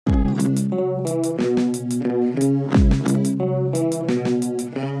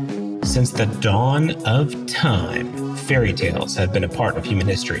Since the dawn of time, fairy tales have been a part of human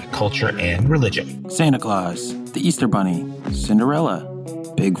history, culture, and religion. Santa Claus, the Easter Bunny, Cinderella,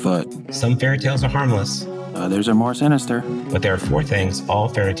 Bigfoot. Some fairy tales are harmless. Others are more sinister. But there are four things all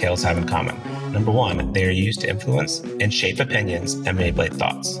fairy tales have in common. Number one, they are used to influence and shape opinions and manipulate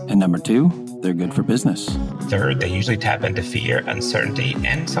thoughts. And number two, they're good for business. Third, they usually tap into fear, uncertainty,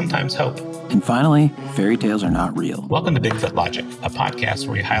 and sometimes hope. And finally, fairy tales are not real. Welcome to Bigfoot Logic, a podcast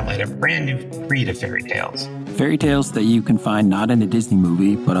where we highlight a brand new breed of fairy tales. Fairy tales that you can find not in a Disney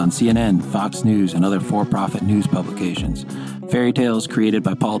movie, but on CNN, Fox News, and other for-profit news publications. Fairy tales created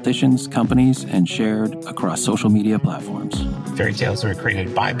by politicians, companies, and shared across social media platforms. Fairy tales are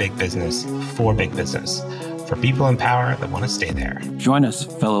created by big business, for big business, for people in power that want to stay there. Join us,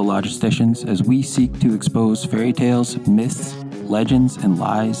 fellow logisticians, as we seek to expose fairy tales, myths, legends, and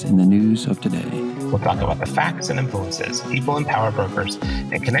lies in the news of today. We'll talk about the facts and influences, people and power brokers,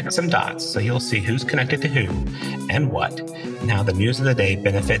 and connect some dots so you'll see who's connected to who and what, and how the news of the day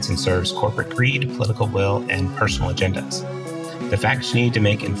benefits and serves corporate greed, political will, and personal agendas. The facts you need to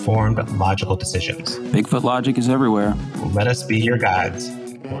make informed, logical decisions. Bigfoot Logic is everywhere. Let us be your guides.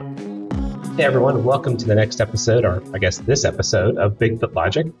 Hey everyone, welcome to the next episode, or I guess this episode of Bigfoot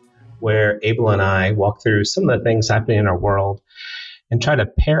Logic, where Abel and I walk through some of the things happening in our world and try to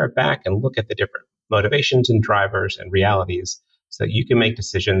pare it back and look at the different motivations and drivers and realities so that you can make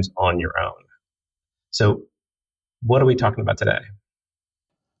decisions on your own. So what are we talking about today?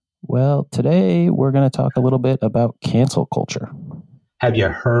 Well, today we're going to talk a little bit about cancel culture. Have you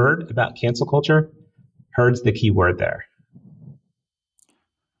heard about cancel culture? Heard's the key word there.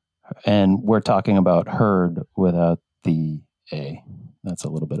 And we're talking about heard without the A. That's a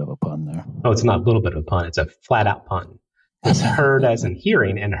little bit of a pun there. Oh, it's not a little bit of a pun. It's a flat out pun. It's heard as in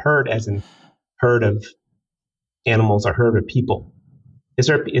hearing and heard as in herd of animals or herd of people. Is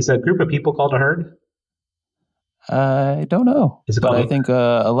a group of people called a herd? I don't know. But I think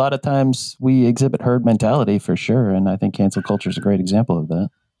a lot of times we exhibit herd mentality for sure. And I think cancel culture is a great example of that.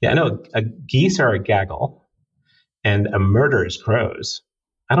 Yeah, I know. Geese are a gaggle and a murder is crows.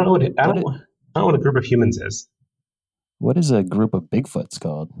 I don't know what a group of humans is. What is a group of Bigfoots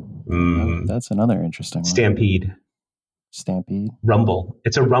called? That's another interesting one. Stampede. Rumble.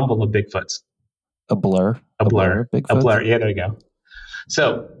 It's a rumble of Bigfoots. A blur. A blur. Bigfoots. A blur. Yeah, there you go.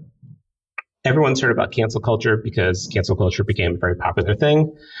 So everyone's heard about cancel culture because cancel culture became a very popular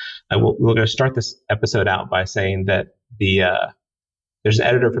thing. We're going to start this episode out by saying that there's an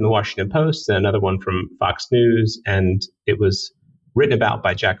editor from the Washington Post and another one from Fox News, and it was written about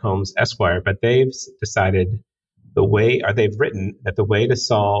by Jack Holmes, Esquire, but they've decided they've written that the way to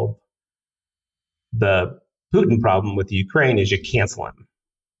solve the Putin problem with Ukraine is you cancel him,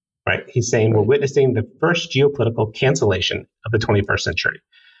 right? He's saying we're witnessing the first geopolitical cancellation of the 21st century,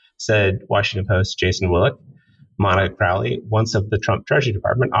 said Washington Post Jason Willick. Monica Crowley, once of the Trump Treasury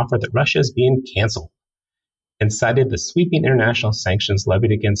Department, offered that Russia is being canceled and cited the sweeping international sanctions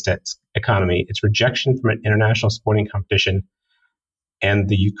levied against its economy, its rejection from an international sporting competition, and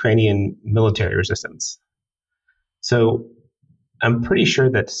the Ukrainian military resistance. So I'm pretty sure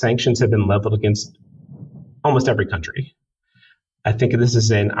that sanctions have been leveled against almost every country. I think this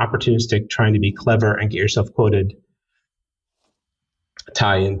is an opportunistic trying to be clever and get yourself quoted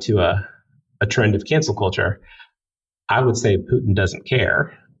tie into a trend of cancel culture. I would say Putin doesn't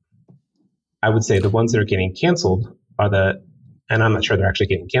care. I would say the ones that are getting canceled are and I'm not sure they're actually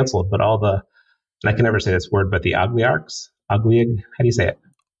getting canceled, but and I can never say this word, but the oligarchs. How do you say it?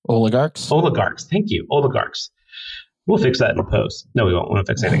 Oligarchs. Thank you. Oligarchs. We'll fix that in post. No, we won't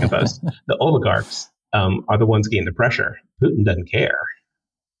fix anything in post. The oligarchs are the ones getting the pressure. Putin doesn't care.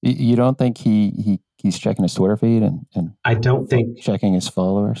 You don't think he's checking his Twitter feed and I don't think checking his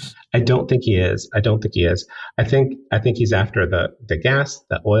followers? I don't think he is. I think he's after the gas,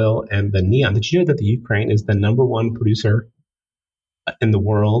 the oil, and the neon. Did you know that the Ukraine is the number one producer in the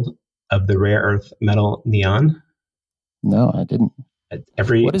world of the rare earth metal neon? No, I didn't.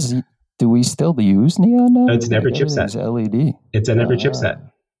 Do we still use neon now? No, it's in every chipset. LED. It's in every chipset.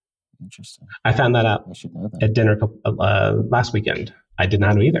 Interesting. I found that out I should know that. at dinner last weekend. I did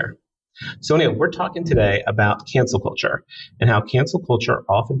not know either. So anyway, we're talking today about cancel culture and how cancel culture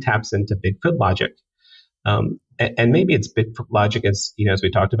often taps into Bigfoot logic. And maybe it's Bigfoot logic as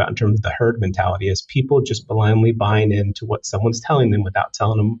we talked about in terms of the herd mentality, as people just blindly buying into what someone's telling them without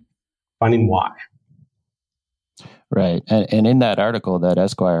telling them, finding why. Right. And in that article, that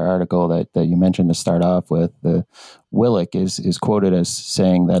Esquire article that you mentioned to start off with, the Willick is quoted as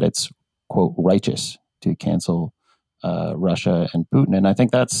saying that it's, quote, righteous to cancel Russia and Putin. And I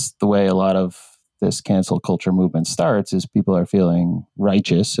think that's the way a lot of this cancel culture movement starts is people are feeling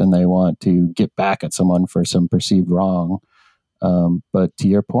righteous and they want to get back at someone for some perceived wrong. But to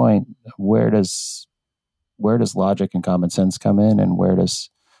your point, where does logic and common sense come in, and where does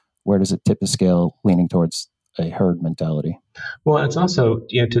it tip the scale leaning towards a herd mentality? Well, it's also,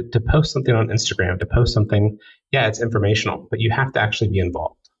 to post something on Instagram, to post something, yeah, it's informational, but you have to actually be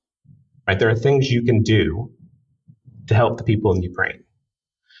involved, right? There are things you can do to help the people in Ukraine.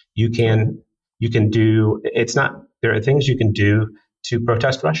 You can do, there are things you can do to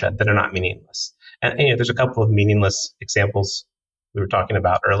protest Russia that are not meaningless. And there's a couple of meaningless examples we were talking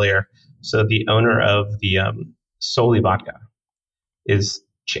about earlier. So the owner of the Stoli vodka is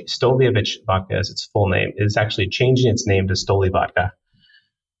Stolievich vodka is its full name. Is actually changing its name to Stoli vodka.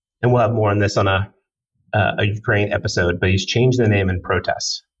 And we'll have more on this on a Ukraine episode, but he's changed the name in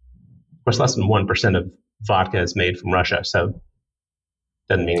protest. Of course, less than 1% of vodka is made from Russia, so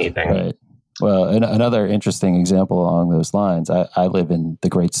doesn't mean anything. Right. Well, another interesting example along those lines, I live in the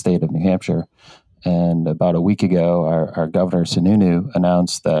great state of New Hampshire, and about a week ago, our governor, Sununu,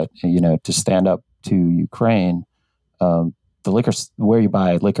 announced that, to stand up to Ukraine, the liquor, where you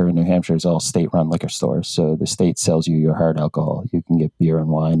buy liquor in New Hampshire is all state-run liquor stores. So the state sells you your hard alcohol. You can get beer and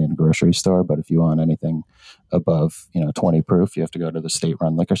wine in a grocery store, but if you want anything above, 20 proof, you have to go to the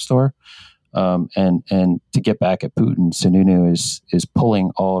state-run liquor store. And to get back at Putin, Sununu is pulling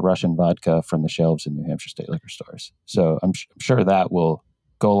all Russian vodka from the shelves in New Hampshire state liquor stores. So I'm sure that will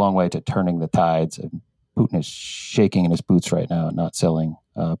go a long way to turning the tides. And Putin is shaking in his boots right now, not selling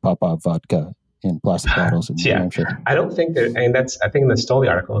Popov vodka in plastic bottles in New Hampshire. I don't think that. I think in the Stoli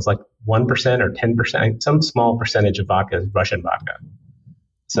article is like 1% or 10%, some small percentage of vodka is Russian vodka.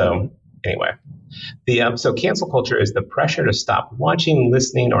 So anyway. So cancel culture is the pressure to stop watching,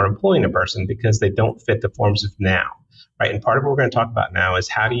 listening, or employing a person because they don't fit the forms of now, right? And part of what we're going to talk about now is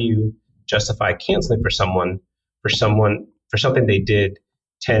how do you justify canceling for something they did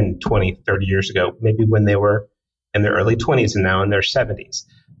 10, 20, 30 years ago, maybe when they were in their early 20s and now in their 70s.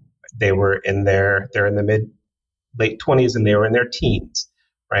 They're in the late 20s and they were in their teens,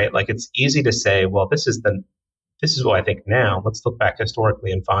 right? Like it's easy to say, well, this is what I think now. Let's look back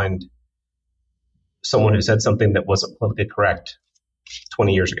historically and find someone who said something that wasn't politically correct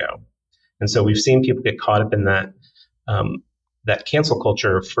 20 years ago. And so we've seen people get caught up in that cancel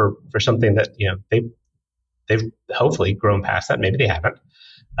culture for something that, they've hopefully grown past that. Maybe they haven't.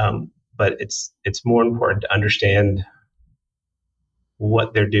 But it's more important to understand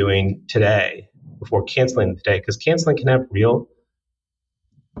what they're doing today before canceling today, because canceling can have real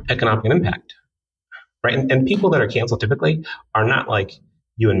economic impact, right? And people that are canceled typically are not like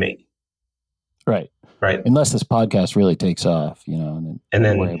you and me. Right. Unless this podcast really takes off, and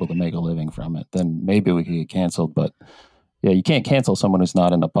then we're able to make a living from it, then maybe we could get canceled. But yeah, you can't cancel someone who's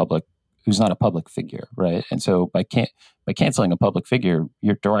not a public figure, right? And so by canceling a public figure,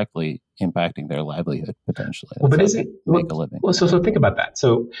 you're directly impacting their livelihood potentially. Well, but make a living? Well, so think about that.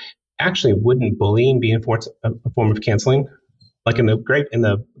 So actually, wouldn't bullying be a form of canceling? Like in the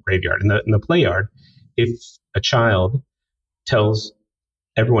graveyard, in the play yard, if a child tells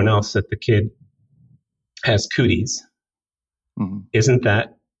everyone else that the kid has cooties, isn't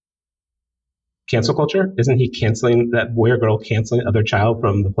that cancel culture? Isn't he canceling that boy or girl, canceling other child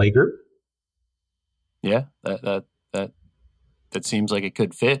from the play group? Yeah, that seems like it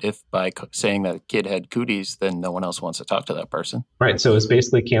could fit if by saying that a kid had cooties, then no one else wants to talk to that person. Right. So it's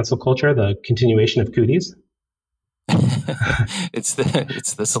basically cancel culture, the continuation of cooties. It's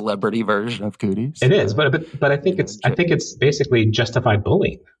the celebrity version of cooties. It is, but I think it's basically justified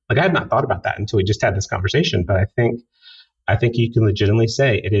bullying. Like I had not thought about that until we just had this conversation, but I think you can legitimately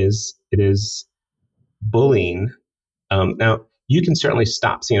say it is bullying. Now you can certainly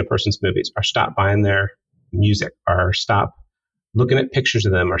stop seeing a person's movies, or stop buying their music, or stop looking at pictures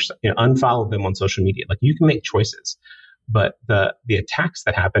of them, or unfollow them on social media. Like you can make choices, but the attacks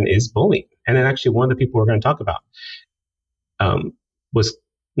that happen is bullying. And then actually one of the people we're going to talk about was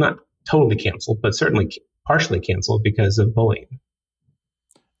not totally canceled, but certainly partially canceled because of bullying.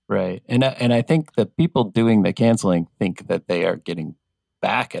 Right. And I think the people doing the canceling think that they are getting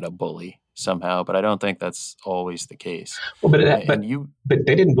back at a bully somehow, but I don't think that's always the case. Well, but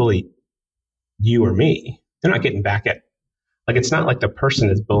they didn't bully you or me. They're not getting back at, like, it's not like the person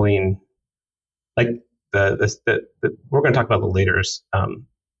is bullying, like we're going to talk about the later is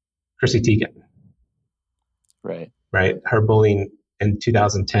Chrissy Teigen. Right. Her bullying in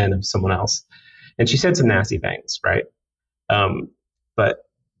 2010 of someone else. And she said some nasty things, right? But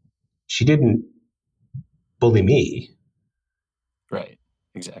she didn't bully me. Right.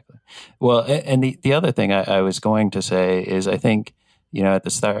 Exactly. Well, and the other thing I was going to say is I think, At the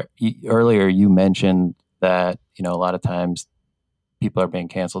start, earlier you mentioned that, a lot of times people are being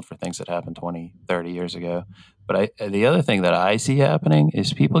canceled for things that happened 20, 30 years ago. But the other thing that I see happening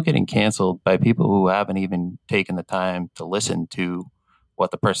is people getting canceled by people who haven't even taken the time to listen to what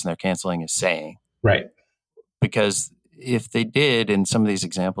the person they're canceling is saying. Right. Because if they did, in some of these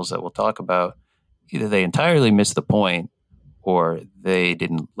examples that we'll talk about, either they entirely missed the point or they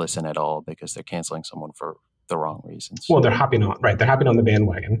didn't listen at all because they're canceling someone for the wrong reasons. Well, they're hopping on, right? They're hopping on the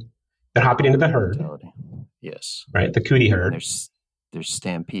bandwagon. They're hopping into the herd. Yes. Right? The cootie herd. They're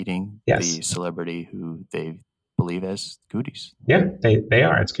stampeding the celebrity who they believe as cooties. Yeah, they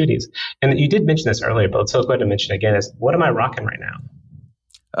are. It's cooties. And you did mention this earlier, but let's go ahead and mention it again. Is what am I rocking right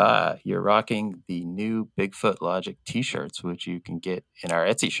now? You're rocking the new Bigfoot Logic t-shirts, which you can get in our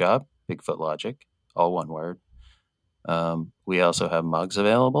Etsy shop, Bigfoot Logic, all one word. We also have mugs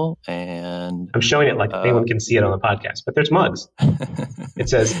available, and I'm showing it like anyone can see it on the podcast, but there's mugs. It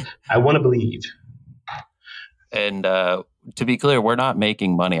says, "I want to believe." And to be clear, we're not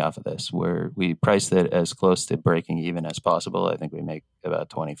making money off of this. We priced it as close to breaking even as possible. I think we make about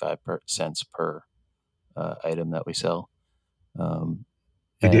 25 cents per item that we sell.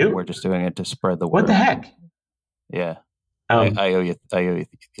 We do? We're just doing it to spread the word. What the heck? Yeah. I owe you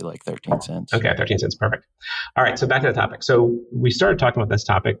like 13 cents. Okay, 13 cents. Perfect. All right, so back to the topic. So we started talking about this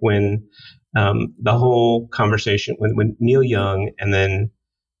topic when the whole conversation, when Neil Young and then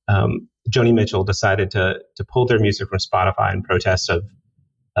Joni Mitchell decided to pull their music from Spotify in protest of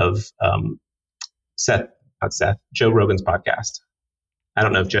Joe Rogan's podcast. I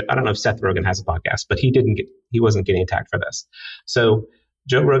don't know if Seth Rogen has a podcast, but he wasn't getting attacked for this. So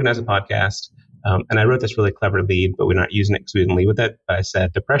Joe Rogan has a podcast. And I wrote this really clever lead, but we're not using it because we didn't lead with it. But I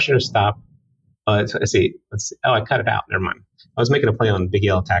said, the pressure to stop. Let's see. Oh, I cut it out. Never mind. I was making a play on Big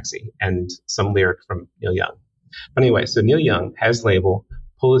Yellow Taxi and some lyric from Neil Young. But anyway, so Neil Young has label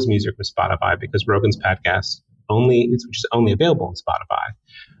pull his music from Spotify because Rogan's podcast, which is only available on Spotify,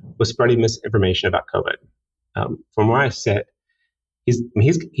 was spreading misinformation about COVID. From where I sit,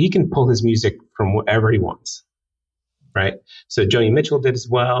 he can pull his music from wherever he wants. Right. So Joni Mitchell did as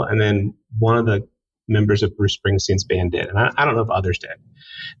well. And then one of the members of Bruce Springsteen's band did. And I don't know if others did.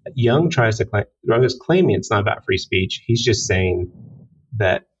 Young is claiming it's not about free speech. He's just saying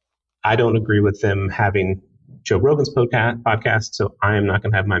that I don't agree with them having Joe Rogan's podcast, so I am not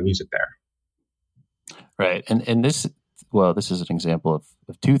going to have my music there. Right. And this is an example of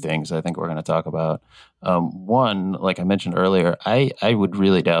two things I think we're going to talk about. One, like I mentioned earlier, I would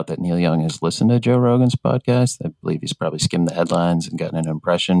really doubt that Neil Young has listened to Joe Rogan's podcast. I believe he's probably skimmed the headlines and gotten an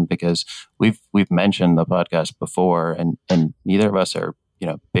impression because we've mentioned the podcast before, and neither of us are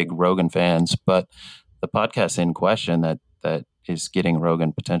big Rogan fans, but the podcast in question that is getting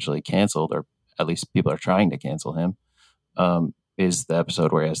Rogan potentially canceled, or at least people are trying to cancel him, is the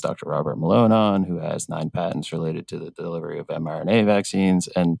episode where he has Dr. Robert Malone on, who has 9 patents related to the delivery of mRNA vaccines.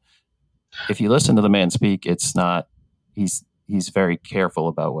 And if you listen to the man speak, it's not, he's very careful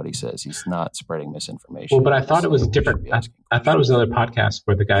about what he says. He's not spreading misinformation. Well, but I thought it was different. I thought it was another podcast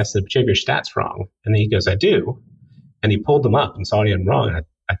where the guy said, "But you have your stats wrong." And then he goes, "I do." And he pulled them up and saw he had them wrong. And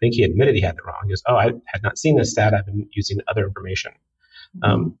I think he admitted he had it wrong. He goes, "Oh, I had not seen this stat. I've been using other information."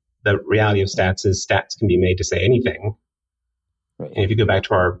 The reality of stats is stats can be made to say anything. Right. And if you go back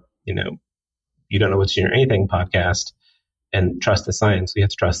to our, you don't know what's in your anything podcast and trust the science, we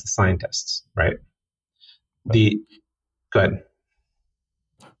have to trust the scientists, right? Go ahead.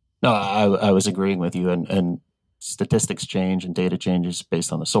 No, I was agreeing with you, and statistics change and data changes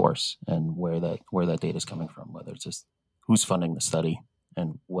based on the source and where that data is coming from, whether it's just who's funding the study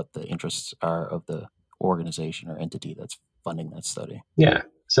and what the interests are of the organization or entity that's funding that study. Yeah.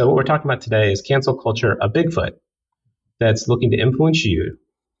 So what we're talking about today is cancel culture, a Bigfoot that's looking to influence you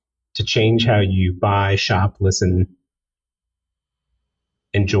to change how you buy, shop, listen,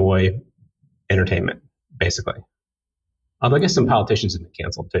 enjoy entertainment, basically. Although I guess some politicians have been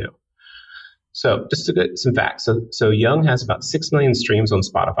canceled too. So just to get some facts. So Young has about 6 million streams on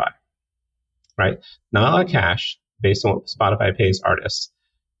Spotify, right? Not a lot of cash based on what Spotify pays artists,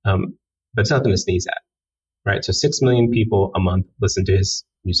 but it's nothing to sneeze at, right? So 6 million people a month listen to his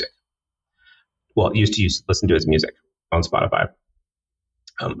music. Well, used to listen to his music on Spotify.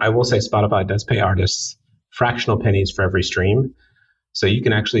 I will say Spotify does pay artists fractional pennies for every stream. So you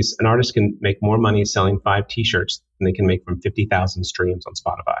can an artist can make more money selling 5 t-shirts than they can make from 50,000 streams on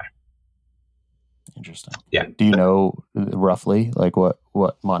Spotify. Interesting. Yeah. Do you know roughly like what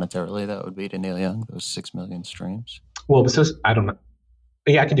monetarily that would be to Neil Young, those 6 million streams? Well, I don't know.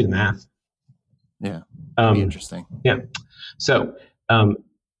 Yeah, I can do the math. Yeah. That'd be interesting. Yeah. So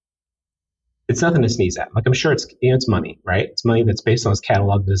it's nothing to sneeze at. Like, I'm sure it's money, right? It's money that's based on his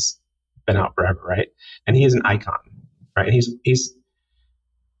catalog that's been out forever, right? And he is an icon, right? And he's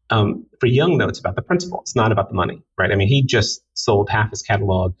for Young, though, it's about the principle. It's not about the money, right? I mean, he just sold half his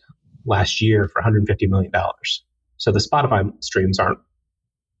catalog last year for $150 million. So the Spotify streams aren't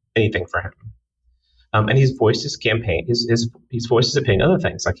anything for him. And he's voiced his campaign. He's voiced his opinion, other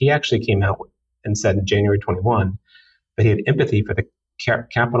things. Like, he actually came out and said in January 21 that he had empathy for the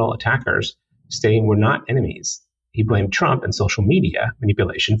Capitol attackers, stating we're not enemies. He blamed Trump and social media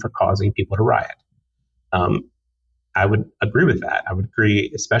manipulation for causing people to riot. I would agree with that. I would agree,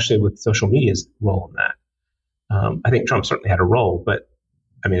 especially with social media's role in that. I think Trump certainly had a role, but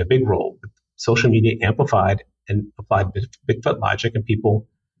I mean, a big role. Social media amplified and applied Bigfoot logic, and people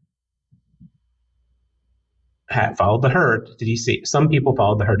had followed the herd to DC. Some people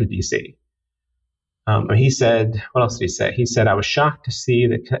followed the herd to DC. And he said, what else did he say? He said, I was shocked to see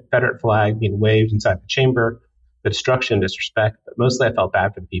the Confederate flag being waved inside the chamber, the destruction and disrespect, but mostly I felt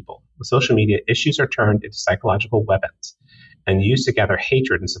bad for the people. With social media, issues are turned into psychological weapons and used to gather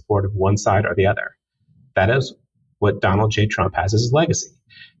hatred in support of one side or the other. That is what Donald J. Trump has as his legacy.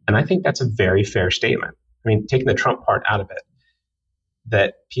 And I think that's a very fair statement. I mean, taking the Trump part out of it,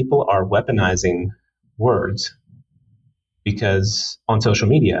 that people are weaponizing words because on social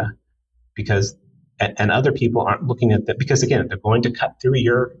media, because and other people aren't looking at that, because again, they're going to cut through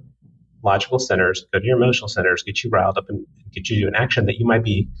your logical centers, go to your emotional centers, get you riled up and get you to do an action that you might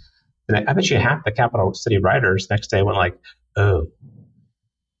be. And I bet you half the Capital City rioters next day went like, oh,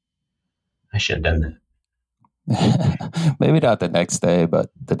 I should have done that. Maybe not the next day, but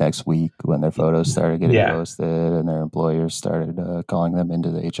the next week when their photos started getting posted and their employers started calling them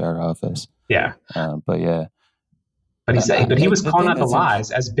into the HR office. Yeah. But yeah. But he was calling out the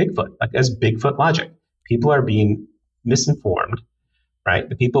lies as Bigfoot, like as Bigfoot logic. People are being misinformed, right?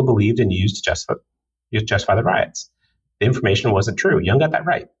 The people believed and used to justify the riots. The information wasn't true. Young got that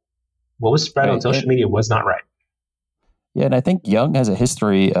right. What was spread on social media was not right. Yeah, and I think Young has a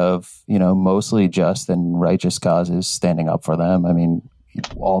history of, mostly just and righteous causes, standing up for them. I mean,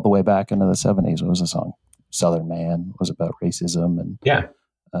 all the way back into the 70s, what was the song? Southern Man was about racism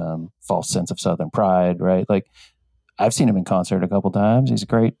and false sense of Southern pride, right? Like, I've seen him in concert a couple times. He's a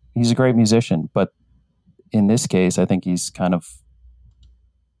great musician, but in this case, I think he's kind of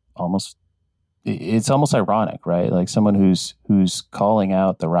it's almost ironic, right? Like someone who's calling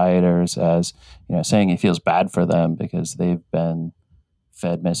out the rioters as, saying he feels bad for them because they've been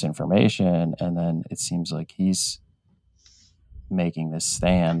fed misinformation. And then it seems like he's making this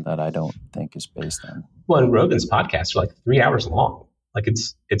stand that I don't think is based on. Well, and Rogan's podcasts are like 3 hours long. Like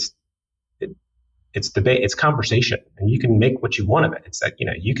it's debate, it's conversation, and you can make what you want of it. It's like,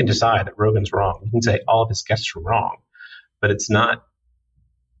 you can decide that Rogan's wrong. You can say all of his guests are wrong, but it's not,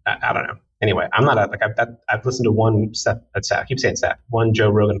 I don't know. Anyway, I'm not I've listened to one one Joe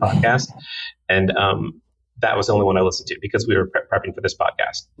Rogan podcast, and that was the only one I listened to because we were prepping for this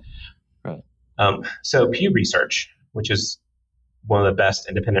podcast. Right. So Pew Research, which is one of the best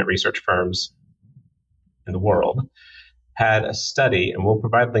independent research firms in the world, had a study, and we'll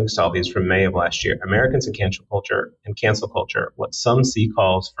provide links to all these from May of last year. Americans in cancel culture, what some see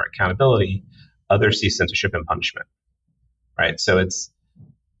calls for accountability, others see censorship and punishment. Right. So it's,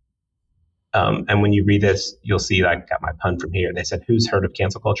 and when you read this, you'll see, I got my pun from here. They said, who's heard of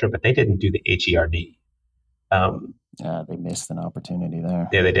cancel culture? But they didn't do the HERD. They missed an opportunity there.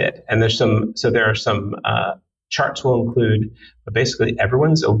 Yeah, they did. And there are some charts we'll include, but basically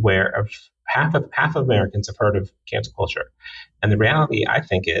everyone's aware of, half of Americans have heard of cancel culture. And the reality, I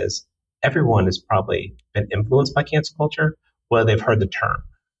think, is everyone has probably been influenced by cancel culture, whether they've heard the term.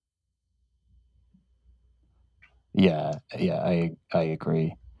 Yeah, I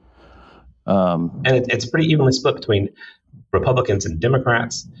agree. And it's pretty evenly split between Republicans and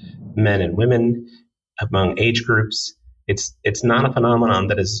Democrats, men and women, among age groups. It's not a phenomenon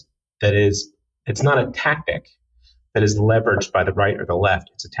it's not a tactic that is leveraged by the right or the left.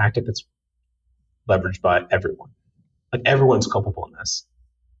 It's a tactic that's leveraged by everyone. Like, everyone's culpable in this.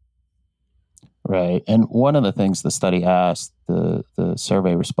 Right. And one of the things the study asked the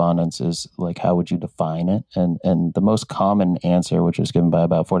survey respondents is, like, how would you define it? And the most common answer, which was given by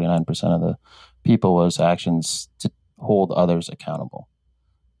about 49% of the people, was actions to hold others accountable.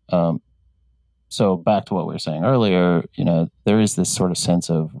 So back to what we were saying earlier, there is this sort of sense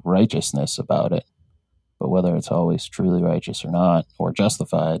of righteousness about it, but whether it's always truly righteous or not, or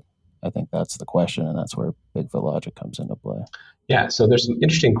justified, I think that's the question, and that's where Bigfoot logic comes into play. Yeah, so there's some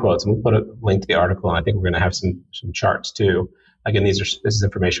interesting quotes, and we'll put a link to the article, and I think we're going to have some charts too. Again, this is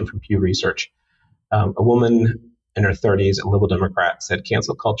information from Pew Research. A woman in her 30s, a liberal Democrat, said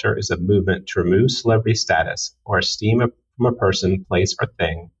cancel culture is a movement to remove celebrity status or esteem from a person, place, or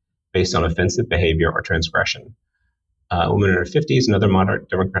thing based on offensive behavior or transgression. A woman in her 50s, another moderate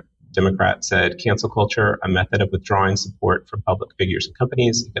Democrat, said cancel culture, a method of withdrawing support from public figures and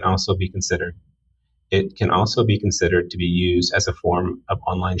companies, it can also be considered to be used as a form of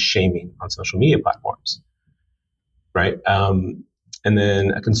online shaming on social media platforms. Right. And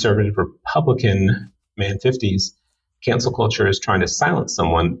then a conservative Republican, man 50s, cancel culture is trying to silence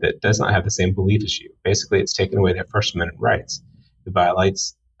someone that does not have the same belief as you. Basically, it's taken away their First Amendment rights. It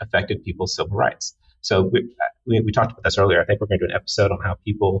violates affected people's civil rights. So we talked about this earlier. I think we're going to do an episode on how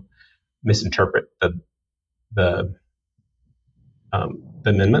people misinterpret the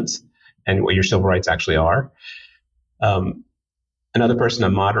amendments and what your civil rights actually are. Another person, a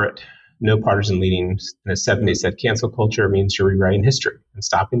moderate, no partisan leanings in his 70s, said cancel culture means you're rewriting history and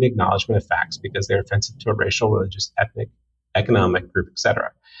stopping the acknowledgement of facts because they're offensive to a racial, religious, ethnic, economic group,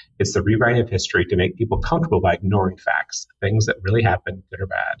 etc. It's the rewriting of history to make people comfortable by ignoring facts, things that really happen, good or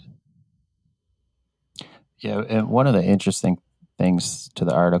bad. Yeah, and one of the interesting things to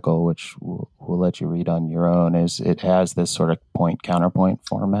the article, which we'll let you read on your own, is it has this sort of point-counterpoint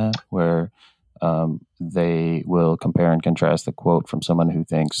format where they will compare and contrast the quote from someone who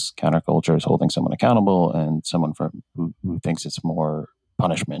thinks counterculture is holding someone accountable and someone who thinks it's more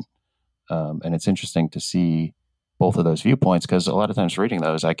punishment. And it's interesting to see both of those viewpoints because a lot of times reading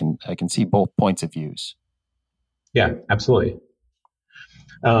those, I can see both points of views. Yeah, absolutely.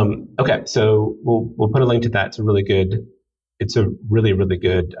 Okay, so we'll put a link to that. It's a really, really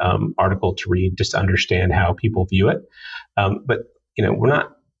good article to read just to understand how people view it. But we're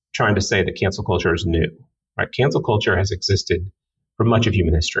not trying to say that cancel culture is new, right? Cancel culture has existed for much of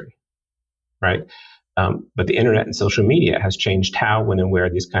human history, right? But the internet and social media has changed how, when, and where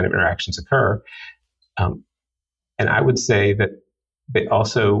these kind of interactions occur. And I would say that they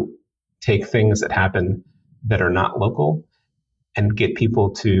also take things that happen that are not local and get people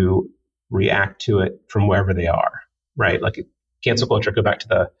to react to it from wherever they are, right? Like cancel culture, go back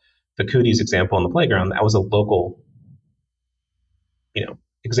to the cooties example on the playground. That was a local,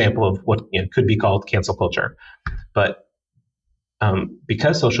 example of what could be called cancel culture. But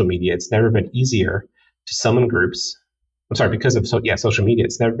because social media, it's never been easier to summon groups. I'm sorry, because of social media,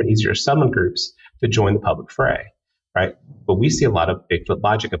 it's never been easier to summon groups to join the public fray, right? But we see a lot of Bigfoot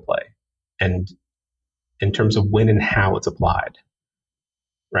logic at play, and in terms of when and how it's applied,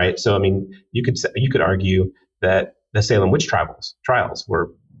 right? So, I mean, you could argue that the Salem witch trials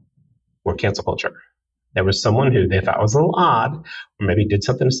were cancel culture. There was someone who they thought was a little odd, or maybe did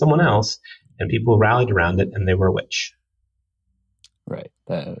something to someone else, and people rallied around it, and they were a witch. Right.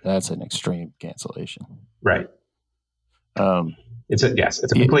 That's an extreme cancellation. Right. It's a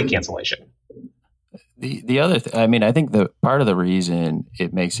complete cancellation. The other, I think the part of the reason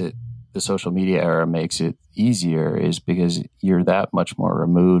the social media era makes it easier is because you're that much more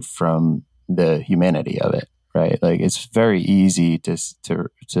removed from the humanity of it, right? Like it's very easy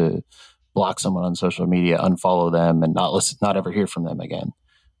to block someone on social media, unfollow them, and not ever hear from them again.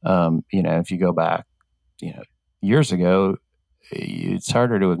 If you go back, years ago, it's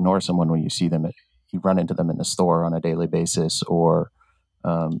harder to ignore someone when you see them. You run into them in the store on a daily basis, or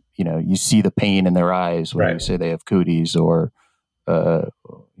you see the pain in their eyes when you say they have cooties, or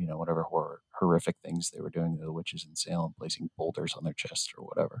whatever horrific things they were doing to the witches in Salem, placing boulders on their chest or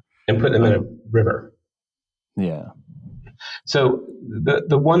whatever, and put them in a river. Yeah. So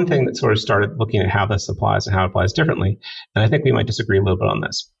the one thing that sort of started looking at how this applies and how it applies differently, and I think we might disagree a little bit on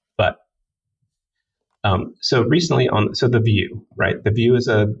this, but so recently The View, right? The View is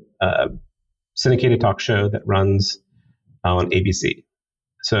a syndicated talk show that runs on ABC.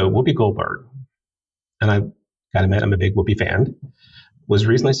 So Whoopi Goldberg, and I gotta admit I'm a big Whoopi fan, was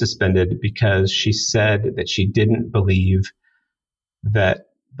recently suspended because she said that she didn't believe that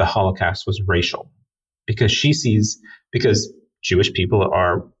the Holocaust was racial. Because because Jewish people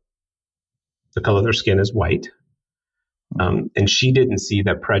are, the color of their skin is white. And she didn't see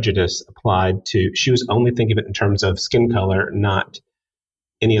that prejudice applied to, she was only thinking of it in terms of skin color, not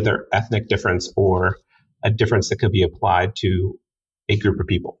any other ethnic difference or a difference that could be applied to a group of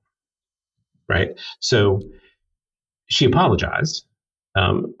people. Right. So she apologized.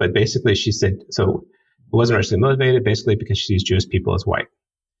 But basically she said, so it wasn't racially motivated, basically because she sees Jewish people as white.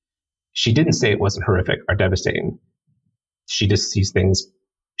 She didn't say it wasn't horrific or devastating. She just sees things.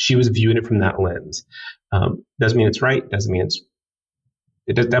 She was viewing it from that lens. Doesn't mean it's right. Definitely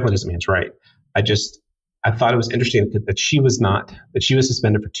doesn't mean it's right. I thought it was interesting that she was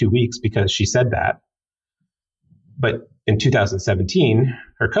suspended for 2 weeks because she said that. But in 2017,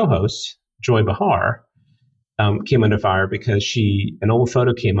 her co-host, Joy Behar, came under fire because an old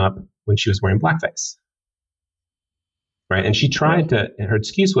photo came up when she was wearing blackface. Right. And she tried to, and her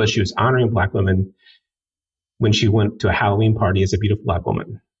excuse was she was honoring Black women when she went to a Halloween party as a beautiful Black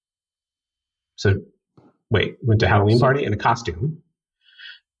woman. So went to a Halloween party in a costume.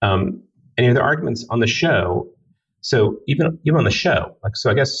 Any other arguments on the show? So even on the show,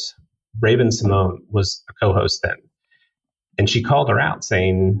 I guess Raven Simone was a co-host then, and she called her out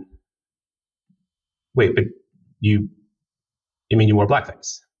saying, wait, but you wore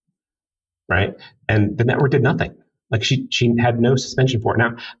blackface, right? And the network did nothing. She had no suspension for it.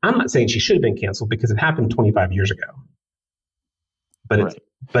 Now, I'm not saying she should have been canceled because it happened 25 years ago. But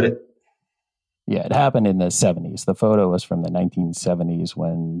it happened in the 70s. The photo was from the 1970s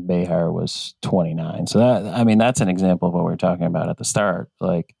when Behar was 29. So that's an example of what we were talking about at the start.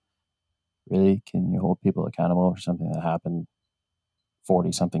 Really, can you hold people accountable for something that happened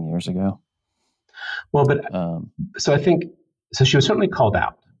 40 something years ago? Well, but so I think she was certainly called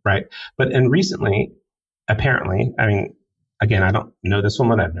out, right? But recently, apparently, again, I don't know this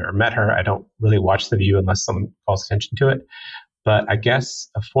woman. I've never met her. I don't really watch The View unless someone calls attention to it. But I guess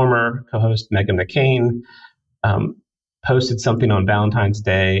a former co-host, Meghan McCain, posted something on Valentine's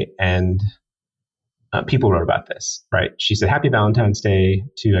Day, and people wrote about this, right? She said, "Happy Valentine's Day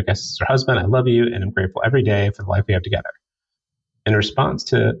to, I guess, her husband. I love you, and I'm grateful every day for the life we have together." In response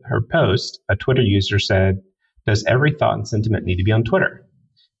to her post, a Twitter user said, "Does every thought and sentiment need to be on Twitter?"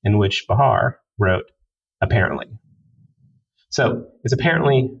 In which Behar wrote, "Apparently." So it's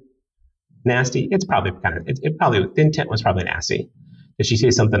apparently nasty. It's probably the intent was probably nasty. Did she say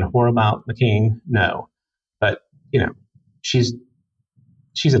something horrible about McCain? No, but she's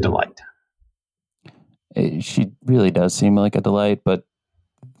a delight. She really does seem like a delight. But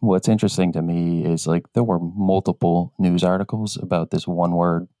what's interesting to me is there were multiple news articles about this one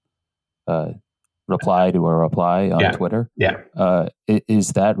word reply to a reply on Twitter. Yeah. Is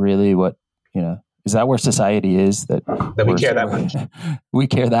that really what is that where society is? That we care that much? We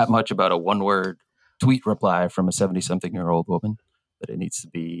care that much about a one-word tweet reply from a 70-something-year-old woman that it needs to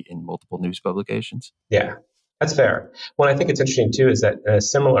be in multiple news publications? Yeah, that's fair. Well, I think it's interesting, too, is that in a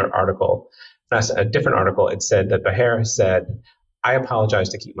similar article, a different article, it said that Behar has said, "I apologize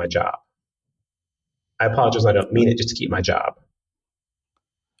to keep my job. I apologize. I don't mean it just to keep my job."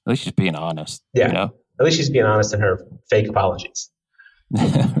 At least she's being honest. Yeah. At least she's being honest in her fake apologies.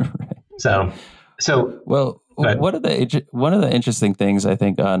 Right. So well, one of the interesting things I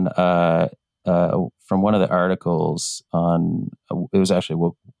think on from one of the articles on it was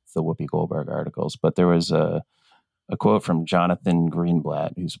actually the Whoopi Goldberg articles, but there was a quote from Jonathan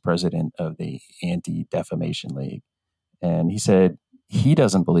Greenblatt, who's president of the Anti-Defamation League, and he said he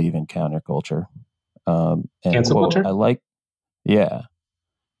doesn't believe in counterculture. And cancel quote, culture?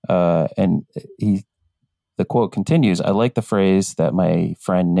 And the quote continues, "I like the phrase that my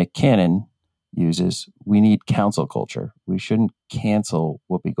friend Nick Cannon uses. We need counsel culture. We shouldn't cancel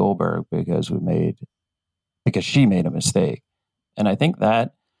Whoopi Goldberg because she made a mistake." And I think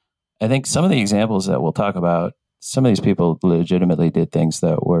some of the examples that we'll talk about, some of these people legitimately did things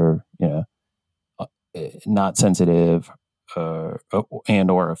that were, not sensitive and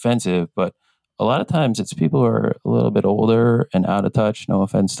or offensive, but a lot of times it's people who are a little bit older and out of touch, no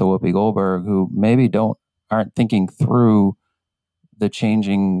offense to Whoopi Goldberg, who maybe aren't thinking through the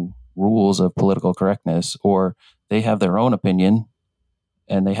changing rules of political correctness, or they have their own opinion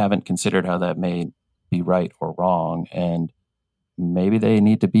and they haven't considered how that may be right or wrong. And maybe they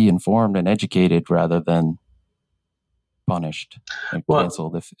need to be informed and educated rather than punished and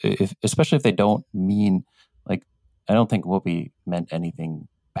canceled. If especially if they don't mean, I don't think Whoopi meant anything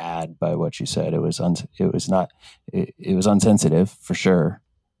bad by what she said. It was unsensitive for sure.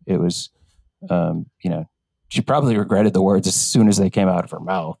 It was, she probably regretted the words as soon as they came out of her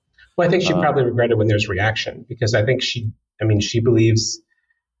mouth. Well, I think she probably regretted when there's reaction, because I think she believed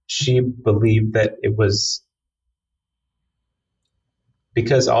that it was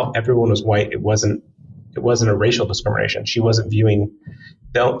because everyone was white. It wasn't a racial discrimination. She wasn't viewing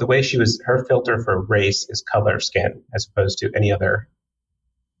the way her filter for race is color, skin, as opposed to any other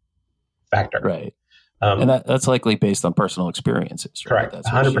factor. Right. And that's likely based on personal experiences. Right? Correct. That's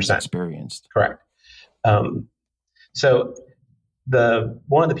 100% experienced. Correct. So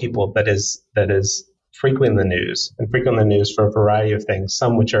one of the people that is frequently in the news for a variety of things,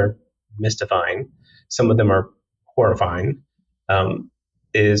 some which are mystifying, some of them are horrifying,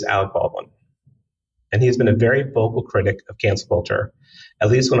 is Alec Baldwin. And he's been a very vocal critic of cancel culture, at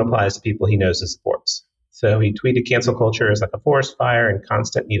least when it applies to people he knows and supports. So he tweeted, "Cancel culture is like a forest fire in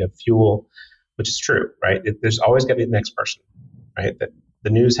constant need of fuel," which is true, right? There's always got to be the next person, right? That the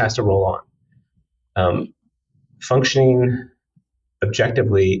news has to roll on. functioning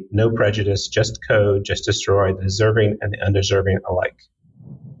objectively, no prejudice, just code, just destroy the deserving and the undeserving alike.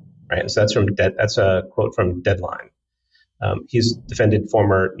 Right. So that's a quote from Deadline. He's defended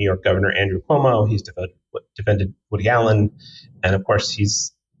former New York Governor Andrew Cuomo. He's defended Woody Allen. And of course,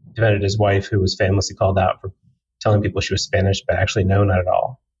 he's defended his wife, who was famously called out for telling people she was Spanish, but actually, no, not at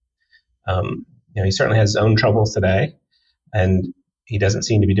all. He certainly has his own troubles today, and he doesn't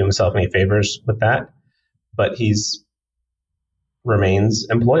seem to be doing himself any favors with that, but he's remains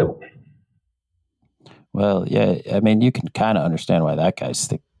employable. Well, yeah, I mean, you can kind of understand why that guy's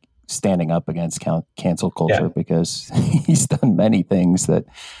standing up against cancel culture, because he's done many things that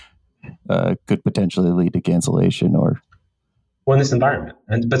could potentially lead to cancellation or. Well, in this environment.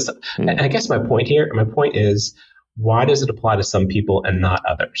 And I guess my point is, why does it apply to some people and not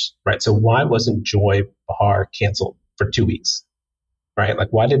others? Right. So why wasn't Joy Behar canceled for 2 weeks? Right. Like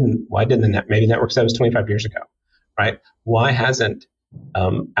why didn't maybe network said it was 25 years ago. Right. Why hasn't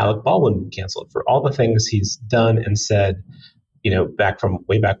Alec Baldwin been canceled for all the things he's done and said, back from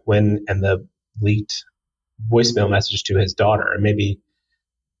way back when, and the leaked voicemail message to his daughter? And maybe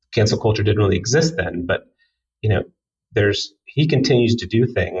cancel culture didn't really exist then, but he continues to do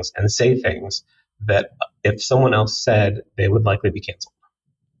things and say things that if someone else said, they would likely be canceled.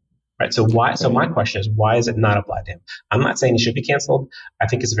 Right. So why? So my question is, why is it not applied to him? I'm not saying he should be canceled. I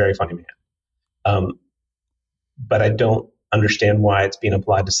think he's a very funny man. But I don't understand why it's being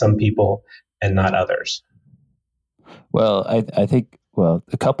applied to some people and not others. Well, I think,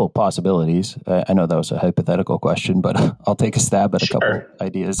 a couple of possibilities. I know that was a hypothetical question, but I'll take a stab at a couple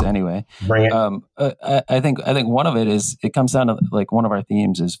ideas anyway. Bring it. I think one of it comes down to, like, one of our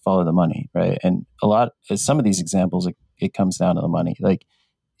themes is follow the money, right? And some of these examples, it comes down to the money. Like,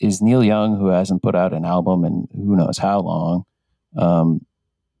 is Neil Young, who hasn't put out an album in who knows how long,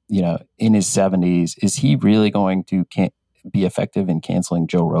 in his 70s, is he really going to be effective in canceling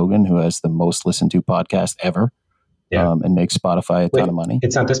Joe Rogan, who has the most listened to podcast ever? And make Spotify a ton of money.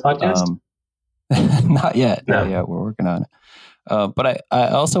 It's not this podcast? Not yet. No. Not yet. We're working on it. But I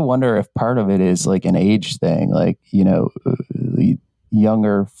also wonder if part of it is like an age thing. Like,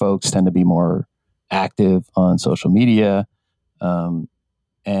 younger folks tend to be more active on social media.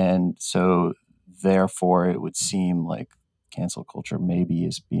 And so therefore it would seem like cancel culture maybe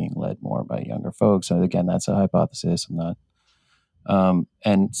is being led more by younger folks. So again, that's a hypothesis. I'm not.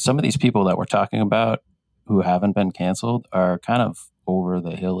 And some of these people that we're talking about who haven't been canceled are kind of over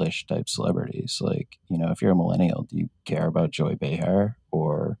the hill-ish type celebrities. Like, if you're a millennial, do you care about Joy Behar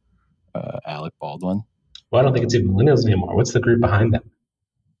or Alec Baldwin? Well, I don't think it's even millennials anymore. What's the group behind them?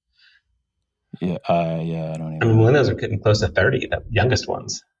 Yeah, I don't even. I mean, millennials are getting close to 30, the youngest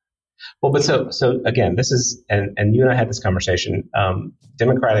ones. Well, but so again, this is, and you and I had this conversation.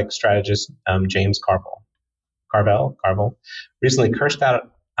 Democratic strategist James Carville recently cursed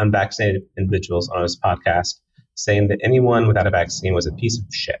out unvaccinated individuals on his podcast, saying that anyone without a vaccine was a piece of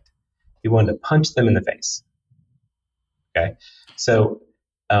shit. He wanted to punch them in the face. Okay, so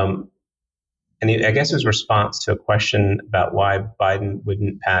I guess his response to a question about why Biden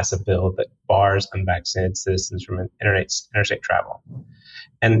wouldn't pass a bill that bars unvaccinated citizens from interstate travel.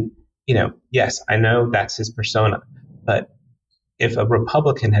 And yes, I know that's his persona, but if a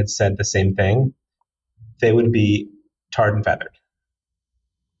Republican had said the same thing, they would be tarred and feathered.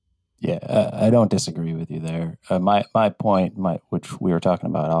 Yeah, I don't disagree with you there. My point, which we were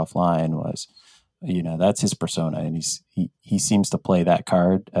talking about offline, was, that's his persona, and he seems to play that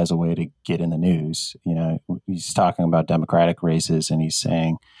card as a way to get in the news. He's talking about Democratic races, and he's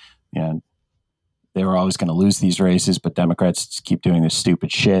saying, they were always going to lose these races, but Democrats just keep doing this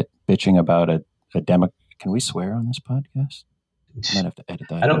stupid shit, bitching about a Can we swear on this podcast? I might have to edit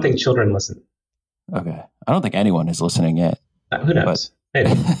that. I don't think children listen. Okay, I don't think anyone is listening yet. Who knows?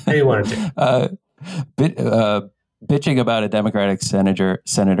 Maybe one or two. Bitching about a Democratic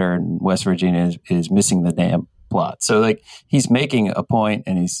senator in West Virginia is missing the damn plot. So, like, he's making a point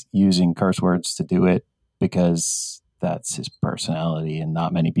and he's using curse words to do it because that's his personality, and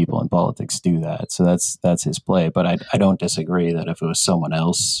not many people in politics do that. So that's his play. But I don't disagree that if it was someone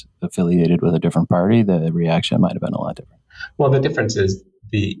else affiliated with a different party, the reaction might have been a lot different. Well, the difference is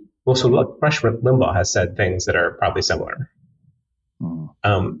so look, Rush Limbaugh has said things that are probably similar.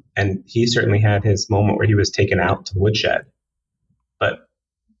 And he certainly had his moment where he was taken out to the woodshed. But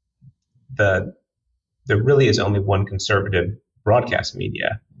there really is only one conservative broadcast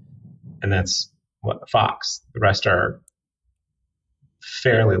media, and that's Fox. The rest are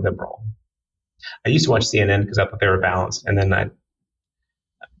fairly liberal. I used to watch CNN because I thought they were balanced, and then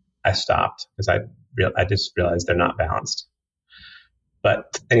I stopped because I just realized they're not balanced.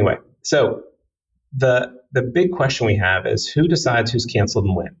 But anyway, so the big question we have is who decides who's canceled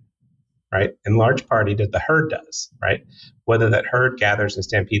and when, right? In large party, the herd does, right? Whether that herd gathers and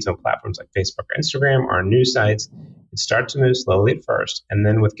stampedes on platforms like Facebook or Instagram or on news sites, it starts to move slowly at first, and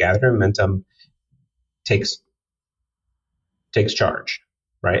then with gathered momentum, takes charge,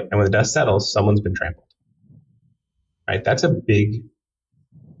 right? And when the dust settles, someone's been trampled, right? That's a big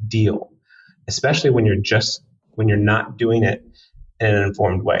deal, especially when you're not doing it in an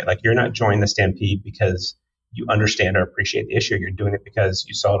informed way. Like you're not joining the stampede because you understand or appreciate the issue. You're doing it because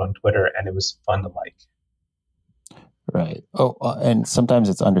you saw it on Twitter and it was fun to like. Right. Oh, and sometimes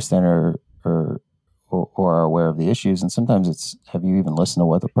it's understand or are aware of the issues, and sometimes it's have you even listened to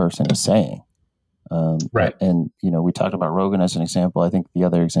what the person is saying. Right. And we talked about Rogan as an example. I think the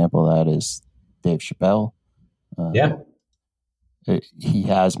other example of that is Dave Chappelle. He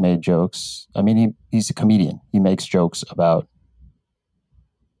has made jokes. I mean, he's a comedian. He makes jokes about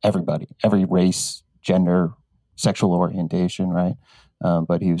everybody, every race, gender, sexual orientation, right?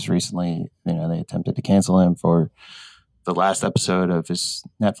 But he was recently, they attempted to cancel him for the last episode of his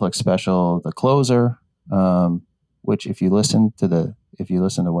Netflix special, The Closer, which if you listen to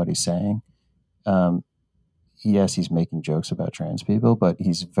what he's saying, yes, he's making jokes about trans people, but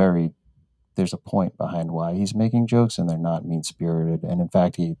there's a point behind why he's making jokes, and they're not mean-spirited. And in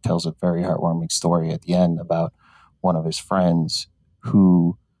fact, he tells a very heartwarming story at the end about one of his friends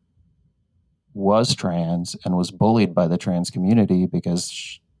who was trans and was bullied by the trans community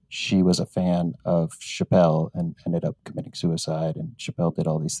because she was a fan of Chappelle and ended up committing suicide, and Chappelle did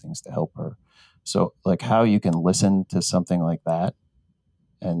all these things to help her. So like how you can listen to something like that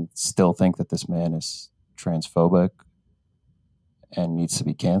and still think that this man is transphobic and needs to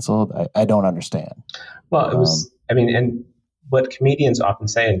be canceled, I don't understand. Well, it was, and what comedians often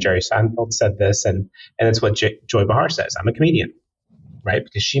say, and Jerry Seinfeld said this, and it's what Joy Behar says, I'm a comedian, right?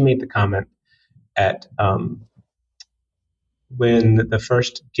 Because she made the comment at when the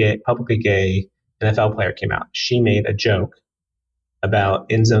first publicly gay NFL player came out, she made a joke about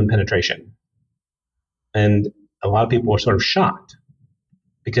end zone penetration. And a lot of people were sort of shocked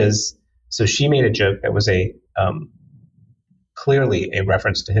so she made a joke that was clearly a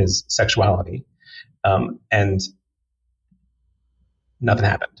reference to his sexuality, and nothing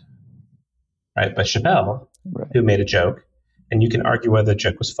happened, right? But Chappelle, who made a joke, and you can argue whether the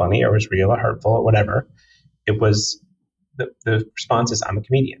joke was funny or was real or hurtful or whatever, it was the response is, I'm a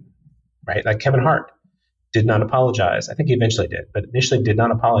comedian, right? Like Kevin Hart did not apologize. I think he eventually did, but initially did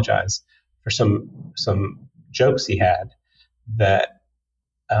not apologize for some jokes he had that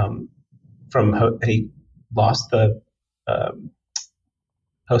he lost the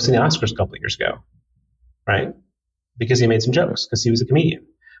hosting the Oscars a couple of years ago, right? Because he made some jokes because he was a comedian.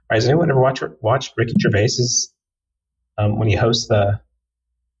 Right? Has anyone ever watched Ricky Gervais's when he hosts the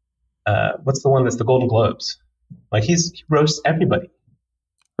what's the one that's the Golden Globes? Like he roasts everybody.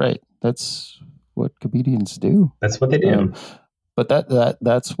 Right. That's what comedians do. That's what they do. But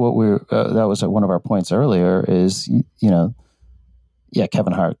that's what that was one of our points earlier is,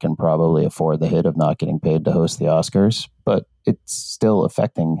 Kevin Hart can probably afford the hit of not getting paid to host the Oscars, but it's still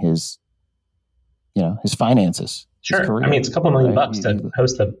affecting his finances. Sure. His career, it's a couple $1 million bucks to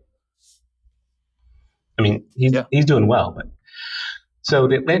host the. He's doing well, but. So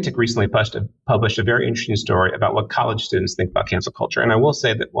The Atlantic recently published a very interesting story about what college students think about cancel culture. And I will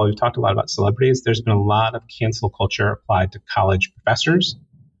say that while we've talked a lot about celebrities, there's been a lot of cancel culture applied to college professors,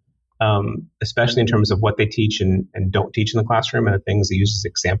 especially in terms of what they teach and don't teach in the classroom and the things they use as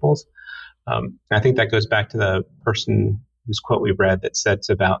examples. And I think that goes back to the person whose quote we read that said it's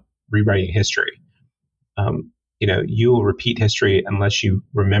about rewriting history. You will repeat history unless you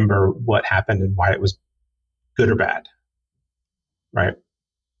remember what happened and why it was good or bad. Right.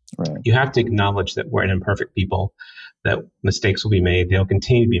 You have to acknowledge that we're an imperfect people, that mistakes will be made. They'll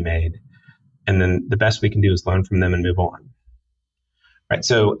continue to be made. And then the best we can do is learn from them and move on. Right.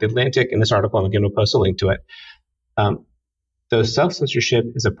 So The Atlantic, in this article, and again, we'll post a link to it. Though self-censorship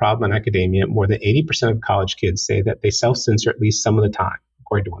is a problem in academia, more than 80% of college kids say that they self-censor at least some of the time,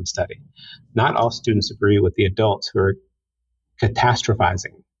 according to one study. Not all students agree with the adults who are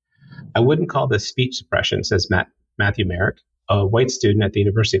catastrophizing. I wouldn't call this speech suppression, says Matthew Merrick, a white student at the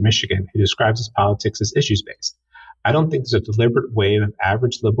University of Michigan who describes his politics as issues-based. I don't think there's a deliberate wave of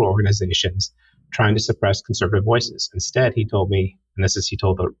average liberal organizations trying to suppress conservative voices. Instead, he told me, and he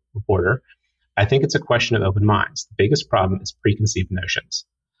told the reporter, I think it's a question of open minds. The biggest problem is preconceived notions.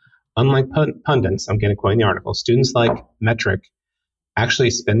 Unlike pundits, I'm going to quote in the article, students like Metric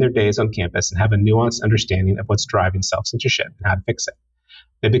actually spend their days on campus and have a nuanced understanding of what's driving self-censorship and how to fix it.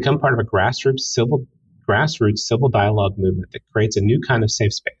 They become part of a grassroots civil grassroots civil dialogue movement that creates a new kind of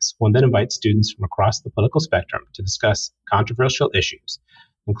safe space, one that invites students from across the political spectrum to discuss controversial issues,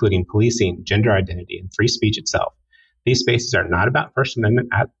 including policing, gender identity, and free speech itself. These spaces are not about First Amendment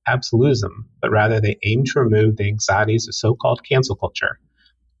absolutism, but rather they aim to remove the anxieties of so-called cancel culture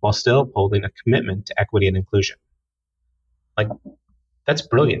while still upholding a commitment to equity and inclusion. Like, that's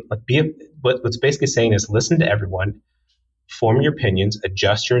brilliant. Like, what's basically saying is listen to everyone, form your opinions,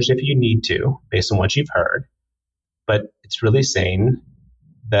 adjust yours if you need to based on what you've heard. But it's really saying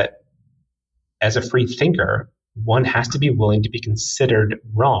that as a free thinker, one has to be willing to be considered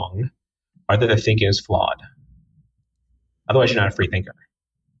wrong or that their thinking is flawed. Otherwise, you're not a free thinker.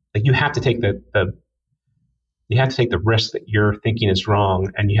 Like, you have to take the risk that your thinking is wrong,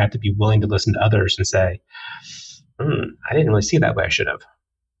 and you have to be willing to listen to others and say, I didn't really see it that way. I should have.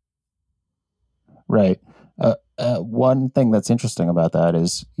 Right. One thing that's interesting about that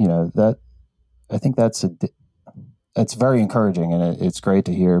is, that I think that's very encouraging, and it's great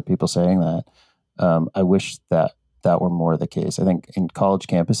to hear people saying that. I wish that were more the case. I think in college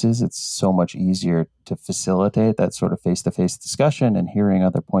campuses, it's so much easier to facilitate that sort of face-to-face discussion and hearing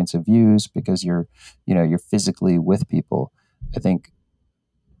other points of views because you're physically with people. I think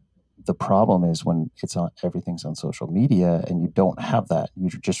the problem is when everything's on social media and you don't have that. You're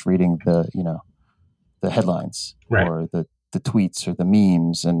just reading the headlines, right, or the tweets or the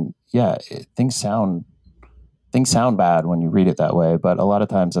memes, and things sound bad when you read it that way. But a lot of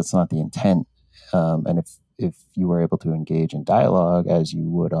times that's not the intent. And if you were able to engage in dialogue as you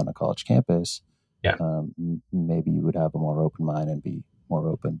would on a college campus, maybe you would have a more open mind and be more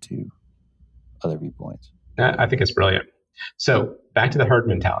open to other viewpoints. I think it's brilliant. So back to the herd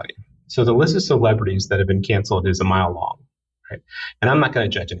mentality. So the list of celebrities that have been canceled is a mile long, right? And I'm not going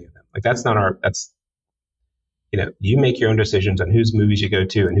to judge any of them. Like, you make your own decisions on whose movies you go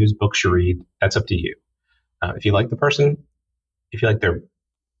to and whose books you read. That's up to you. If you like the person, if you like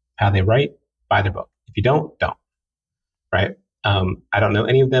how they write, buy their book. If you don't, right? I don't know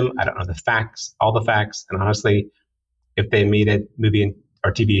any of them. I don't know all the facts. And honestly, if they made a movie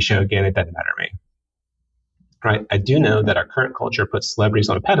or TV show again, it doesn't matter to me. Right? I do know that our current culture puts celebrities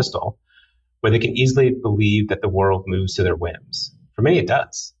on a pedestal where they can easily believe that the world moves to their whims. For many, it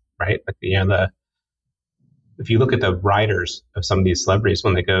does, right? Like, if you look at the writers of some of these celebrities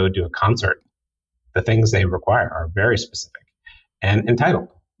when they go do a concert, the things they require are very specific and entitled.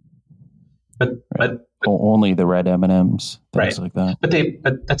 But only the red M&Ms, things like that.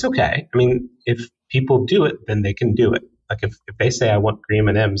 But that's okay. I mean, if people do it, then they can do it. Like, if they say I want green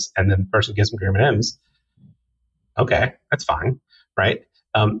M&Ms and then the person gives them green M&Ms, okay, that's fine, right?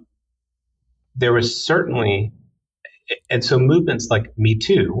 There was certainly, and so movements like Me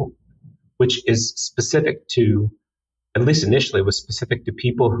Too, which is specific to, at least initially, was specific to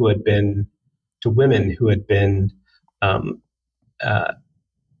women who had been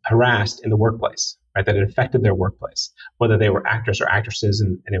harassed in the workplace, right? That it affected their workplace, whether they were actors or actresses,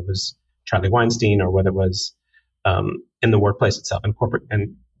 and it was Charlie Weinstein, or whether it was in the workplace itself, in corporate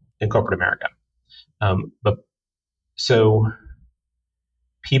America. But so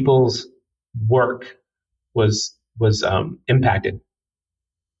people's work was impacted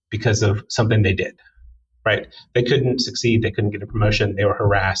because of something they did, right? They couldn't succeed. They couldn't get a promotion. They were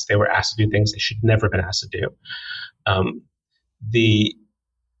harassed. They were asked to do things they should never have been asked to do.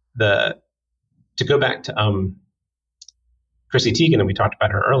 To go back to Chrissy Teigen, and we talked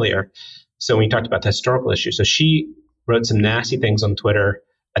about her earlier. So we talked about the historical issue. So she wrote some nasty things on Twitter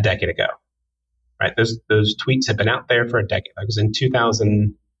a decade ago, right? Those tweets had been out there for a decade. It was in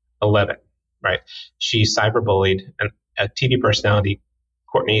 2011, right? She cyberbullied a TV personality,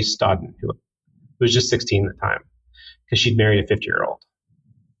 Courtney Stodden, who was just 16 at the time, because she'd married a 50-year-old,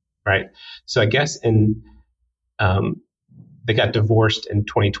 right? So I guess they got divorced in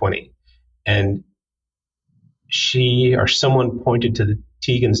 2020, and she or someone pointed to the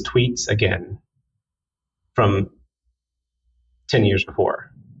Teigen's tweets again from 10 years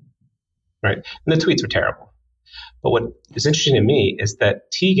before, right? And the tweets were terrible. But what is interesting to me is that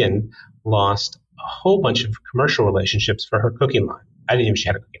Teigen lost a whole bunch of commercial relationships for her cooking line. I didn't even know she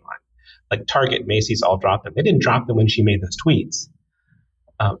had a cooking line. Like Target, Macy's all dropped them. They didn't drop them when she made those tweets.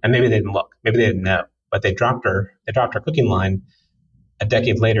 And maybe they didn't look. Maybe they didn't know. But they dropped her cooking line a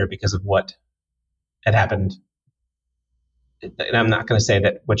decade later because of what had happened. And I'm not going to say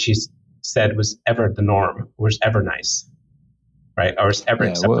that what she said was ever the norm, was ever nice, right? Or was ever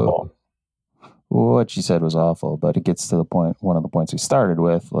acceptable. What she said was awful, but it gets to the point, one of the points we started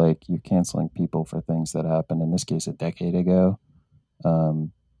with, like, you're canceling people for things that happened, in this case, a decade ago.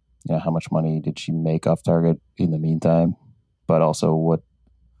 How much money did she make off Target in the meantime? But also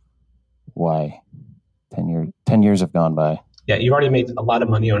why? 10 years have gone by. Yeah, you've already made a lot of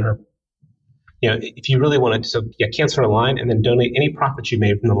money on her. If you really wanted to, so yeah, cancel her line and then donate any profits you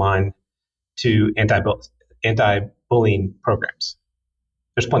made from the line to anti-bullying programs.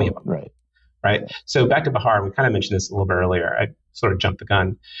 There's plenty of them. Right. So back to Bahar, we kind of mentioned this a little bit earlier. I sort of jumped the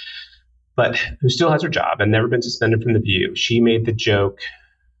gun, but who still has her job and never been suspended from The View. She made the joke.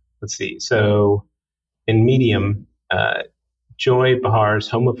 Let's see. So in Medium, Joy Bahar's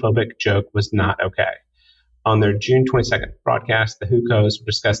homophobic joke was not okay. On their June 22nd broadcast, the Who hosts were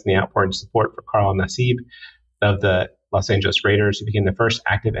discussing the outpouring support for Carl Nassib of the Los Angeles Raiders, who became the first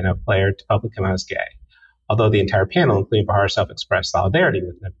active NFL player to publicly come out as gay. Although the entire panel, including Bahar herself, expressed solidarity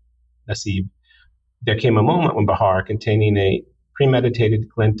with Nassib, there came a moment when Bahar, containing a premeditated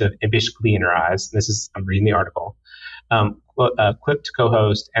glint of impish glee in her eyes, and I'm reading the article, quipped to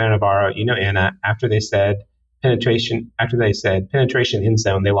co-host Anna Navarro, Anna, after they said penetration in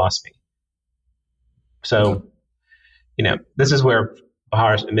zone, they lost me. So, this is where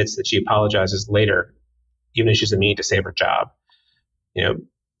Bahar admits that she apologizes later, even if she's immune to save her job.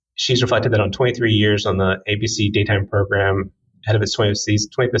 She's reflected that on 23 years on the ABC daytime program, ahead of its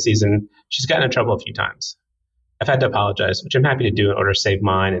 25th season, she's gotten in trouble a few times. I've had to apologize, which I'm happy to do in order to save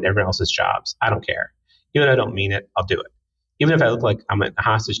mine and everyone else's jobs. I don't care. Even if I don't mean it, I'll do it. Even if I look like I'm a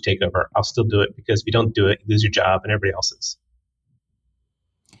hostage takeover, I'll still do it, because if you don't do it, you lose your job and everybody else's.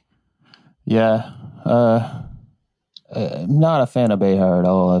 Yeah. I'm not a fan of Bahar at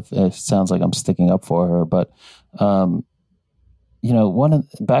all. It sounds like I'm sticking up for her, but back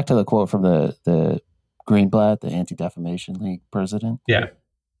to the quote from the Greenblatt, the Anti-Defamation League president. Yeah.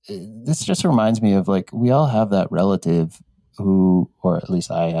 This just reminds me of, like, we all have that relative who, or at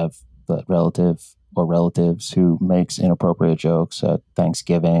least I have that relative or relatives who makes inappropriate jokes at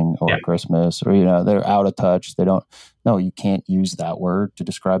Thanksgiving or Christmas, or, they're out of touch. No, you can't use that word to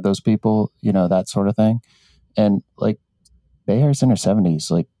describe those people, that sort of thing. And, like, Bahar's in her 70s.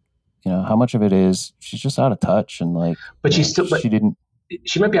 Like, how much of it is she's just out of touch, and, like, but she's still,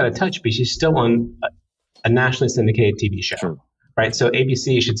 she might be out of touch, but she's still on a nationally syndicated TV show. True. Right. So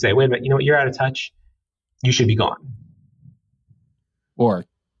ABC should say, wait a minute, you're out of touch. You should be gone. Or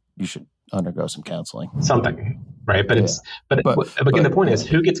you should undergo some counseling. Something. Right. But again, the point is,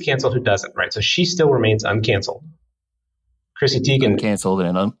 who gets canceled, who doesn't. Right. So she still remains uncanceled. Chrissy Teigen. Uncanceled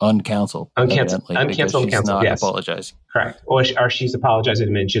and uncanceled. Uncanceled. She's not apologizing. Correct. Or she's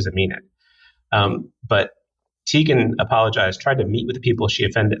apologizing and she doesn't mean it. But Teigen apologized, tried to meet with the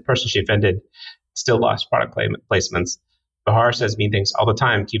person she offended, still lost product placements. Bahar says mean things all the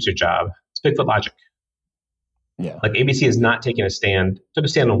time, keeps her job. It's Bigfoot logic. Yeah. Like, ABC is not taking a stand, took a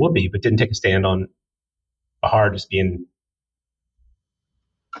stand on Whoopi, but didn't take a stand on Bahar just being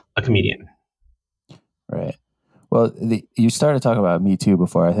a comedian. Right. Well, you started talking about Me Too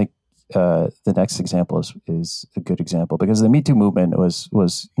before. I think the next example is a good example, because the Me Too movement was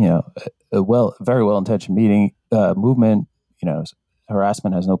a very well intentioned movement.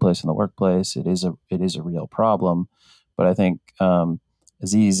 Harassment has no place in the workplace. It is a real problem. But I think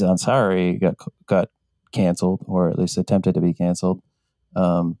Aziz Ansari got canceled, or at least attempted to be canceled,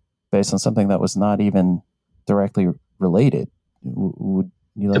 based on something that was not even directly related. Would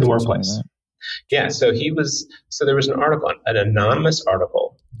you like to the workplace? Yeah. So there was an anonymous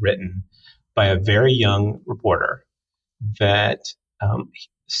article written by a very young reporter that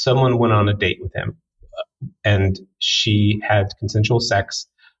someone went on a date with him, and she had consensual sex,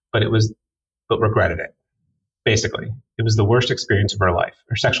 but regretted it. Basically, it was the worst experience of her life,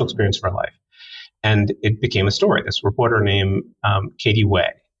 or sexual experience of her life. And it became a story. This reporter named Katie Way.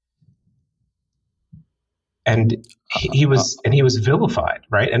 And he was vilified,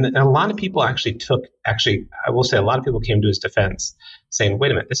 right? And a lot of people I will say a lot of people came to his defense saying, wait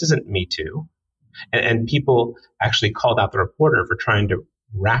a minute, this isn't Me Too. And people actually called out the reporter for trying to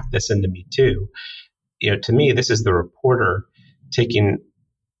wrap this into Me Too. To me, this is the reporter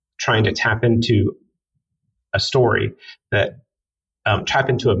trying to tap into a story that tap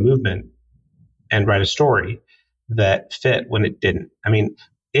into a movement and write a story that fit when it didn't. I mean,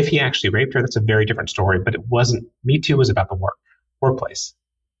 if he actually raped her, that's a very different story, but it wasn't. Me Too was about the workplace,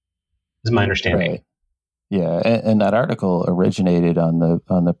 is my understanding. Right. Yeah. And that article originated on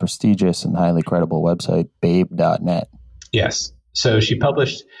the prestigious and highly credible website, babe.net. Yes. So she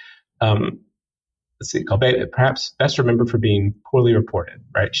published, called Babe, perhaps best remembered for being poorly reported,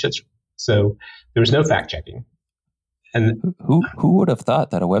 right? So there was no fact checking. And who would have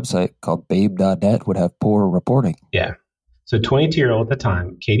thought that a website called babe.net would have poor reporting? Yeah. So 22-year-old at the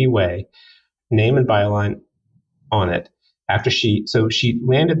time, Katie Way, name and byline on it. After she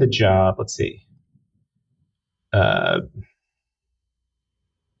landed the job, let's see.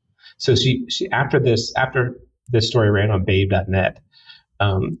 So she after this story ran on Babe.net,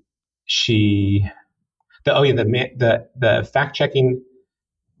 the fact checking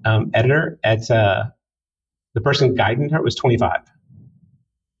editor at the person guiding her was 25.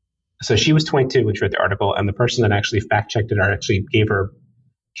 So she was 22 when she wrote the article, and the person that actually fact checked it or actually gave her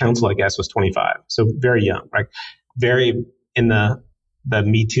counsel, I guess, was 25. So very young, right? Very in the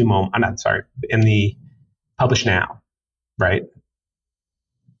Me Too moment. I'm not sorry, in the publish now, right?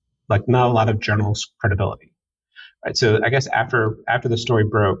 Like not a lot of journalist credibility, right? So I guess after the story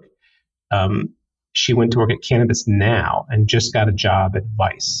broke, she went to work at Cannabis Now and just got a job at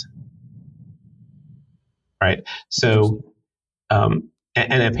Vice, right? So, and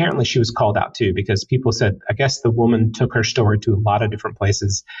apparently she was called out too, because people said, I guess the woman took her story to a lot of different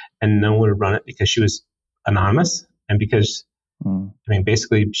places and no one would run it because she was anonymous and because,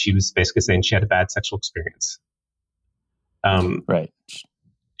 basically she was basically saying she had a bad sexual experience. Right.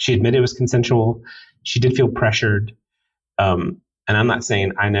 She admitted it was consensual. She did feel pressured. And I'm not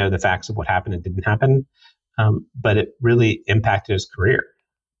saying I know the facts of what happened and didn't happen, but it really impacted his career.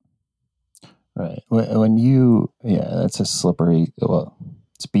 Right. That's a slippery,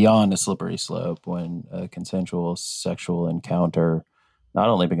 it's beyond a slippery slope when a consensual sexual encounter not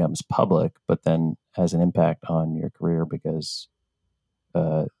only becomes public, but then has an impact on your career because,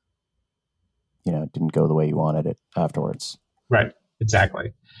 it didn't go the way you wanted it afterwards. Right.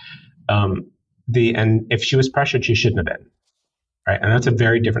 Exactly. And if she was pressured, she shouldn't have been. Right. And that's a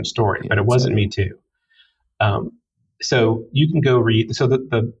very different story, but it wasn't Me Too. So you can go read. So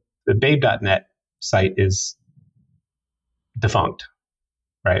the Babe.net site is defunct,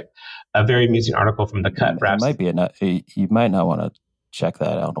 right? A very amusing article from The Cut. It might be you might not want to check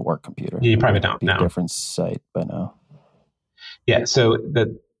that out on a work computer. You probably don't. No. A different site, but no. Yeah. So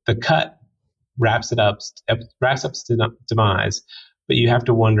the Cut wraps up its demise, but you have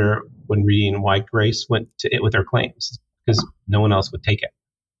to wonder when reading why Grace went to it with her claims because no one else would take it.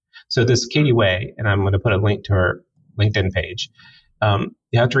 So this Katie Way, and I'm going to put a link to her LinkedIn page.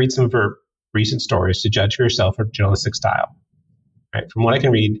 You have to read some of her recent stories to judge for yourself her journalistic style. Right? From what I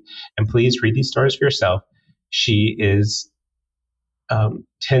can read, and please read these stories for yourself, she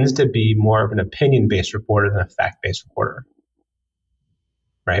tends to be more of an opinion-based reporter than a fact-based reporter.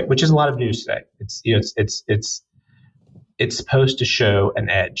 Right? Which is a lot of news today. It's supposed to show an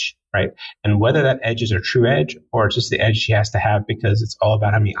edge, right? And whether that edge is a true edge or it's just the edge she has to have because it's all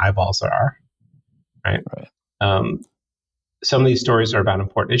about how many eyeballs there are, right? Some of these stories are about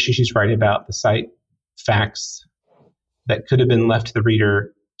important issues she's writing about, the site, facts that could have been left to the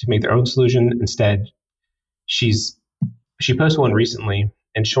reader to make their own solution. Instead, she posted one recently.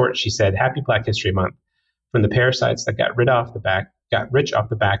 In short, she said, "Happy Black History Month. From the parasites that got rich off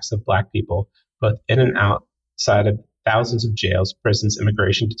the backs of Black people, both in and outside of thousands of jails, prisons,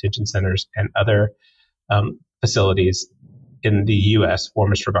 immigration detention centers, and other facilities in the U.S.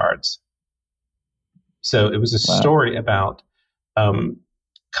 Warmest regards." So it was a story about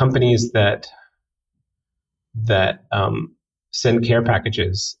companies that send care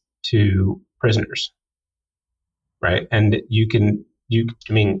packages to prisoners, right? And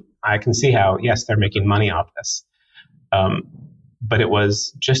I can see how, yes, they're making money off this. But it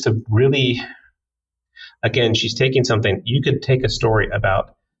was just a really, again, she's taking something. You could take a story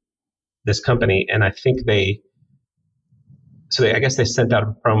about this company, and I think I guess they sent out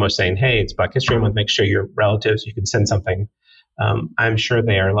a promo saying, "Hey, it's Black History Month. Make sure your relatives, you can send something." I'm sure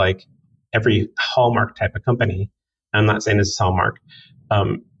they are like every Hallmark type of company. I'm not saying this is Hallmark.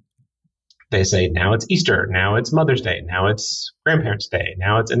 They say now it's Easter, now it's Mother's Day, now it's Grandparents' Day,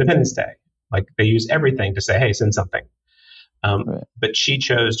 now it's Independence Day. Like they use everything to say, "Hey, send something." Right. But she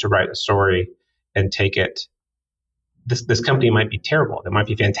chose to write a story and take it. This company might be terrible. It might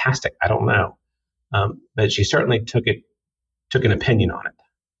be fantastic. I don't know. But she certainly took an opinion on it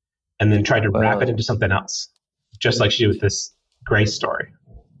and then tried to wrap it into something else, just like she did with this Grace story.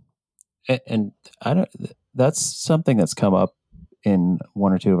 And that's something that's come up in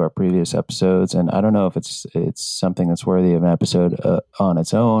one or two of our previous episodes. And I don't know if it's something that's worthy of an episode on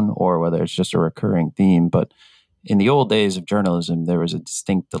its own or whether it's just a recurring theme, but in the old days of journalism, there was a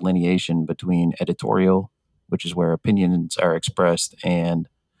distinct delineation between editorial, which is where opinions are expressed, and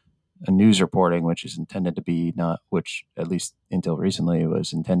a news reporting, which is intended to be which at least until recently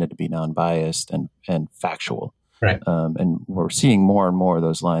was intended to be non-biased and factual. Right. And we're seeing more and more of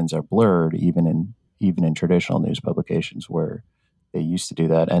those lines are blurred, even in traditional news publications where they used to do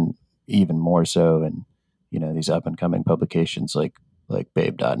that, and even more so in these up and coming publications like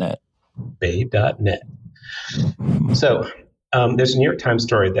Babe.net. Babe.net. So there's a New York Times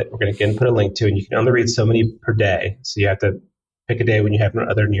story that we're going to again put a link to, and you can only read so many per day. So you have to pick a day when you have no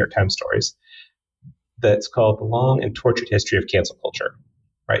other New York Times stories. That's called The Long and Tortured History of Cancel Culture.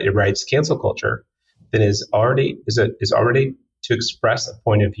 Right? It writes cancel culture that is already to express a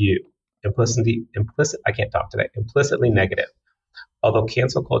point of view, implicitly negative. Although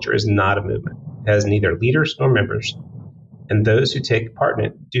cancel culture is not a movement, it has neither leaders nor members, and those who take part in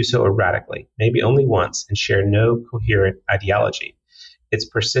it do so erratically, maybe only once, and share no coherent ideology. It's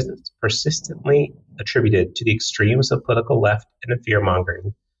persistently attributed to the extremes of political left and the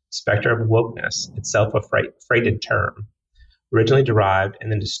fear-mongering specter of wokeness, itself a freighted term, originally derived and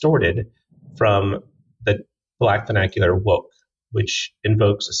then distorted from the Black vernacular woke, which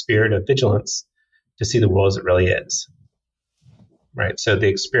invokes a spirit of vigilance to see the world as it really is. Right. So the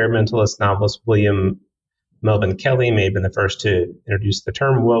experimentalist novelist William Melvin Kelly may have been the first to introduce the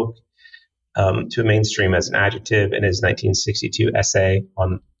term woke to mainstream as an adjective in his 1962 essay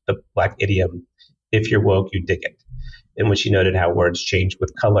on the Black idiom, "If you're woke, you dig it," in which he noted how words change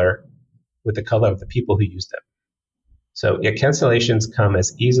with the color of the people who use them. So cancellations come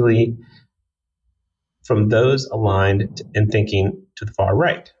as easily from those aligned in thinking to the far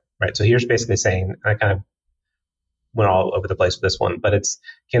right. Right. So here's basically saying, I kind of went all over the place with this one, but it's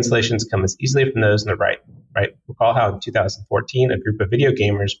cancellations come as easily from those on the right. Right. Recall how in 2014, a group of video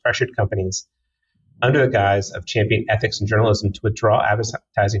gamers pressured companies under the guise of championing ethics and journalism to withdraw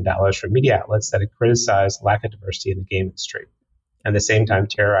advertising dollars from media outlets that had criticized lack of diversity in the game industry, and at the same time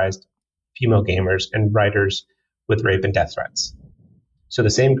terrorized female gamers and writers with rape and death threats. So the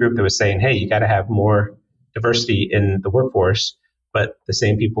same group that was saying, hey, you got to have more diversity in the workforce, but the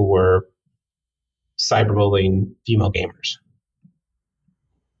same people were cyberbullying female gamers.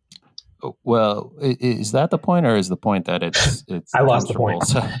 Well, is that the point, or is the point that it's I lost the point.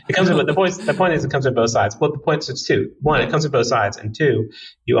 It comes in, the point is it comes in both sides. Well, the point is two. One, it comes in both sides, and two,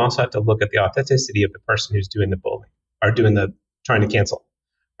 you also have to look at the authenticity of the person who's doing the bullying or trying to cancel.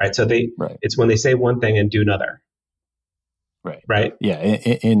 Right. So it's when they say one thing and do another. Right. Right. Yeah.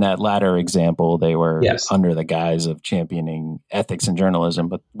 In that latter example, they were under the guise of championing ethics and journalism,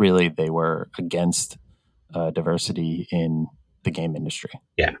 but really they were against diversity in the game industry.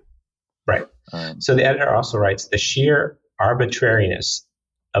 Yeah. Right. So the editor also writes, the sheer arbitrariness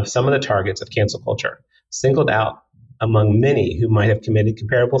of some of the targets of cancel culture, singled out among many who might have committed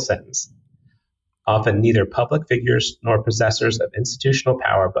comparable sins, often neither public figures nor possessors of institutional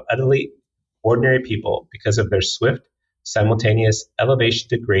power, but utterly ordinary people because of their swift, simultaneous elevation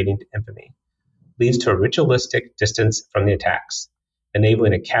to grading to infamy, leads to a ritualistic distance from the attacks,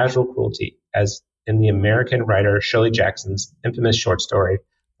 enabling a casual cruelty, as in the American writer Shirley Jackson's infamous short story,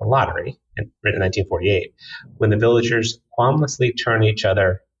 The Lottery, written in 1948, when the villagers qualmlessly turn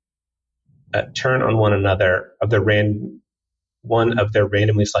on one another one of their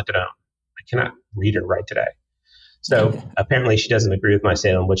randomly selected own. I cannot read or write today. So apparently she doesn't agree with my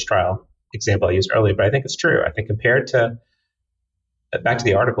Salem witch trial example I used earlier, but I think it's true. I think back to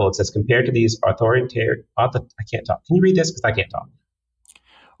the article, it says compared to these I can't talk. Can you read this? Because I can't talk.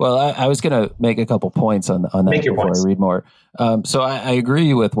 Well, I was going to make a couple points on that before I read more. So I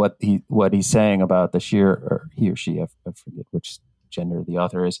agree with what he's saying about the sheer, or he or she, I forget which gender the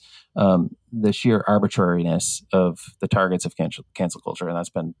author is, the sheer arbitrariness of the targets of cancel culture. And that's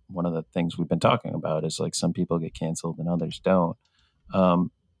been one of the things we've been talking about, is like some people get canceled and others don't.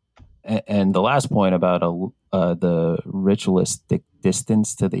 And the last point about the ritualistic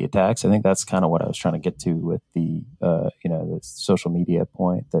distance to the attacks, I think that's kind of what I was trying to get to with the the social media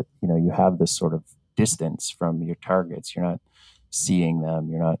point, that you have this sort of distance from your targets. You're not seeing them.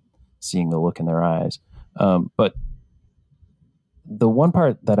 You're not seeing the look in their eyes. But the one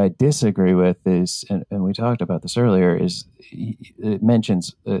part that I disagree with is, and we talked about this earlier, is it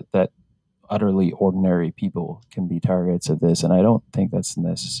mentions that utterly ordinary people can be targets of this, and I don't think that's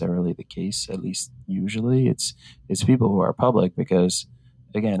necessarily the case. At least usually, it's people who are public, because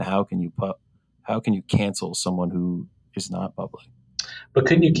again, how can you cancel someone who is not public? But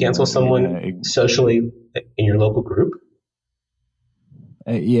couldn't you cancel someone socially in your local group?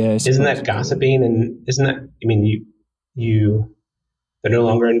 Yeah, isn't that gossiping? And isn't that? I mean, they're no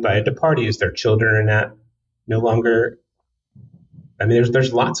longer invited to parties. Their children are no longer. I mean,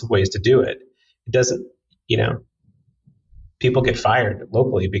 there's lots of ways to do it. It doesn't, people get fired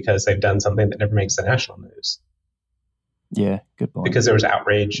locally because they've done something that never makes the national news. Yeah, good point. Because there was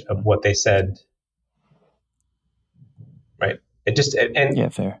outrage of what they said. Right. Yeah,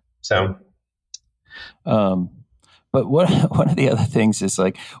 fair. So. But one of the other things is,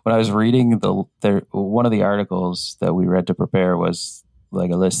 like, when I was reading one of the articles that we read to prepare was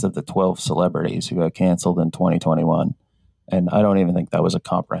like a list of the 12 celebrities who got canceled in 2021. And I don't even think that was a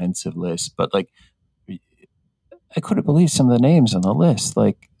comprehensive list, but like, couldn't believe some of the names on the list.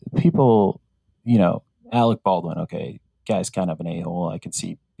 Like people, Alec Baldwin, okay, guy's kind of an a-hole. I could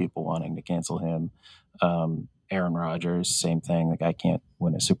see people wanting to cancel him. Aaron Rodgers, same thing. The guy can't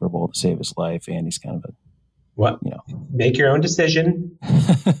win a Super Bowl to save his life, and he's kind of a make your own decision.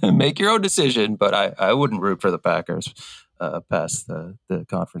 Make your own decision, but I wouldn't root for the Packers past the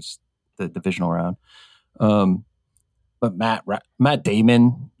conference, the divisional round. But Matt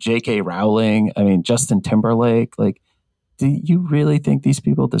Damon, J.K. Rowling, Justin Timberlake, like, do you really think these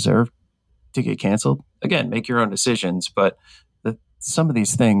people deserve to get canceled? Again, make your own decisions, but some of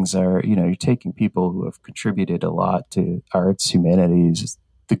these things are, you're taking people who have contributed a lot to arts, humanities,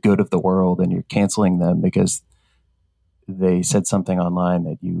 the good of the world, and you're canceling them because they said something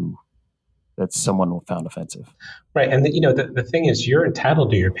online that someone found offensive. Right. And the thing is, you're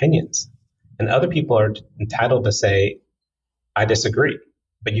entitled to your opinions, and other people are entitled to say, I disagree,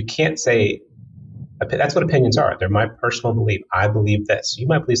 but you can't say that's what opinions are. They're my personal belief. I believe this. You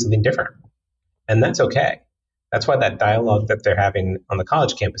might believe something different, and that's okay. That's why that dialogue that they're having on the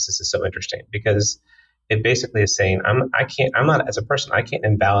college campuses is so interesting, because it basically is saying, I'm not, as a person, I can't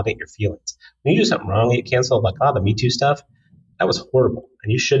invalidate your feelings. When you do something wrong, you get canceled, like, the Me Too stuff, that was horrible.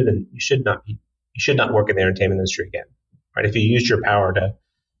 And you should not work in the entertainment industry again, right? If you used your power to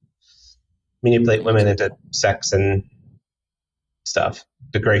manipulate women into sex and stuff,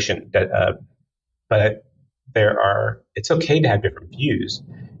 degradation, but it's okay to have different views.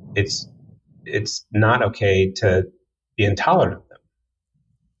 It's not okay to be intolerant of them,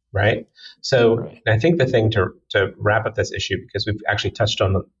 right? So I think the thing to wrap up this issue, because we've actually touched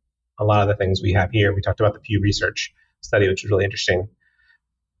on a lot of the things we have here. We talked about the Pew Research study, which is really interesting.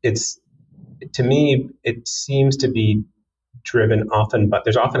 To me, it seems to be driven often, but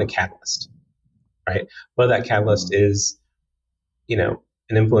there's often a catalyst, right? Whether that catalyst is, an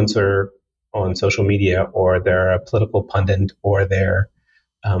influencer on social media, or they're a political pundit, or they're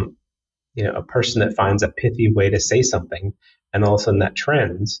a person that finds a pithy way to say something, and all of a sudden that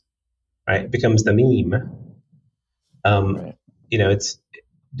trends, right? It becomes the meme. Right. It's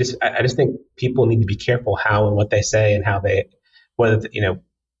just, I just think people need to be careful how and what they say, and how they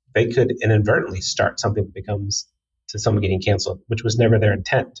could inadvertently start something that becomes to someone getting canceled, which was never their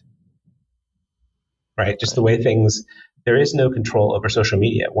intent, right? Just the way things, there is no control over social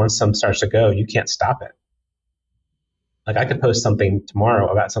media. Once something starts to go, you can't stop it. Like, I could post something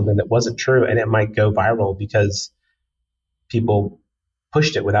tomorrow about something that wasn't true, and it might go viral because people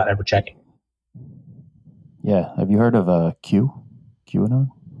pushed it without ever checking. Yeah. Have you heard of QAnon?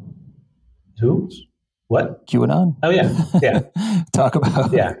 Who? What? QAnon? Oh, yeah. Yeah.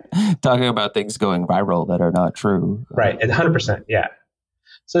 Talking about things going viral that are not true. Right. 100%. Yeah.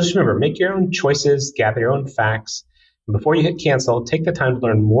 So just remember, make your own choices, gather your own facts. And before you hit cancel, take the time to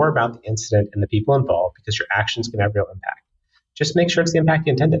learn more about the incident and the people involved, because your actions can have real impact. Just make sure it's the impact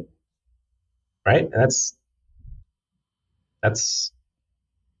you intended. Right? And that's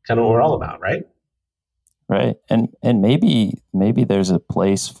kind of what we're all about, right? Right. And maybe there's a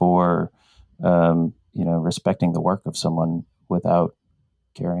place for, respecting the work of someone without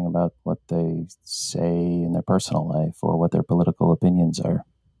caring about what they say in their personal life or what their political opinions are.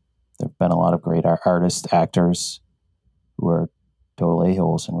 There have been a lot of great artists, actors who are total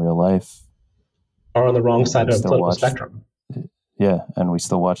a-holes in real life. Or on the wrong side of the political spectrum. Yeah, and we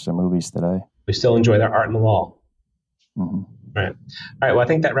still watch their movies today. We still enjoy their art on the wall. Mm-hmm. Right. All right. Well, I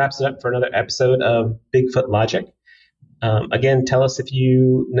think that wraps it up for another episode of Bigfoot Logic. Again, tell us if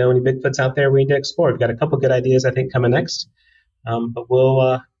you know any Bigfoots out there we need to explore. We've got a couple good ideas, I think, coming next. But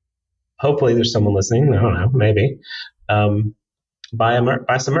we'll hopefully there's someone listening. I don't know, maybe. Buy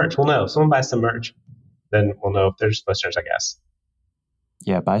some merch. We'll know. If someone buys some merch, then we'll know if there's listeners, I guess.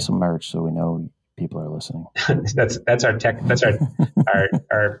 Yeah, buy some merch so we know people are listening. that's our tech. That's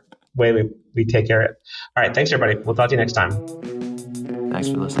our way we take care of it. All right. Thanks, everybody. We'll talk to you next time. Thanks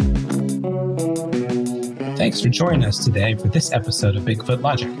for listening. Thanks for joining us today for this episode of Bigfoot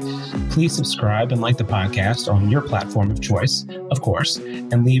Logic. Please subscribe and like the podcast on your platform of choice, of course,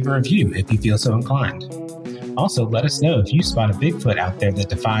 and leave a review if you feel so inclined. Also, let us know if you spot a Bigfoot out there that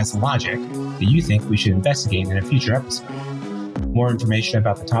defies logic that you think we should investigate in a future episode. More information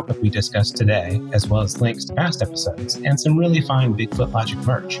about the topic we discussed today, as well as links to past episodes and some really fine Bigfoot Logic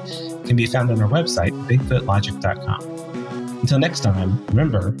merch, can be found on our website, bigfootlogic.com. Until next time,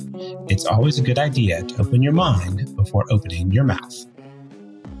 remember, it's always a good idea to open your mind before opening your mouth.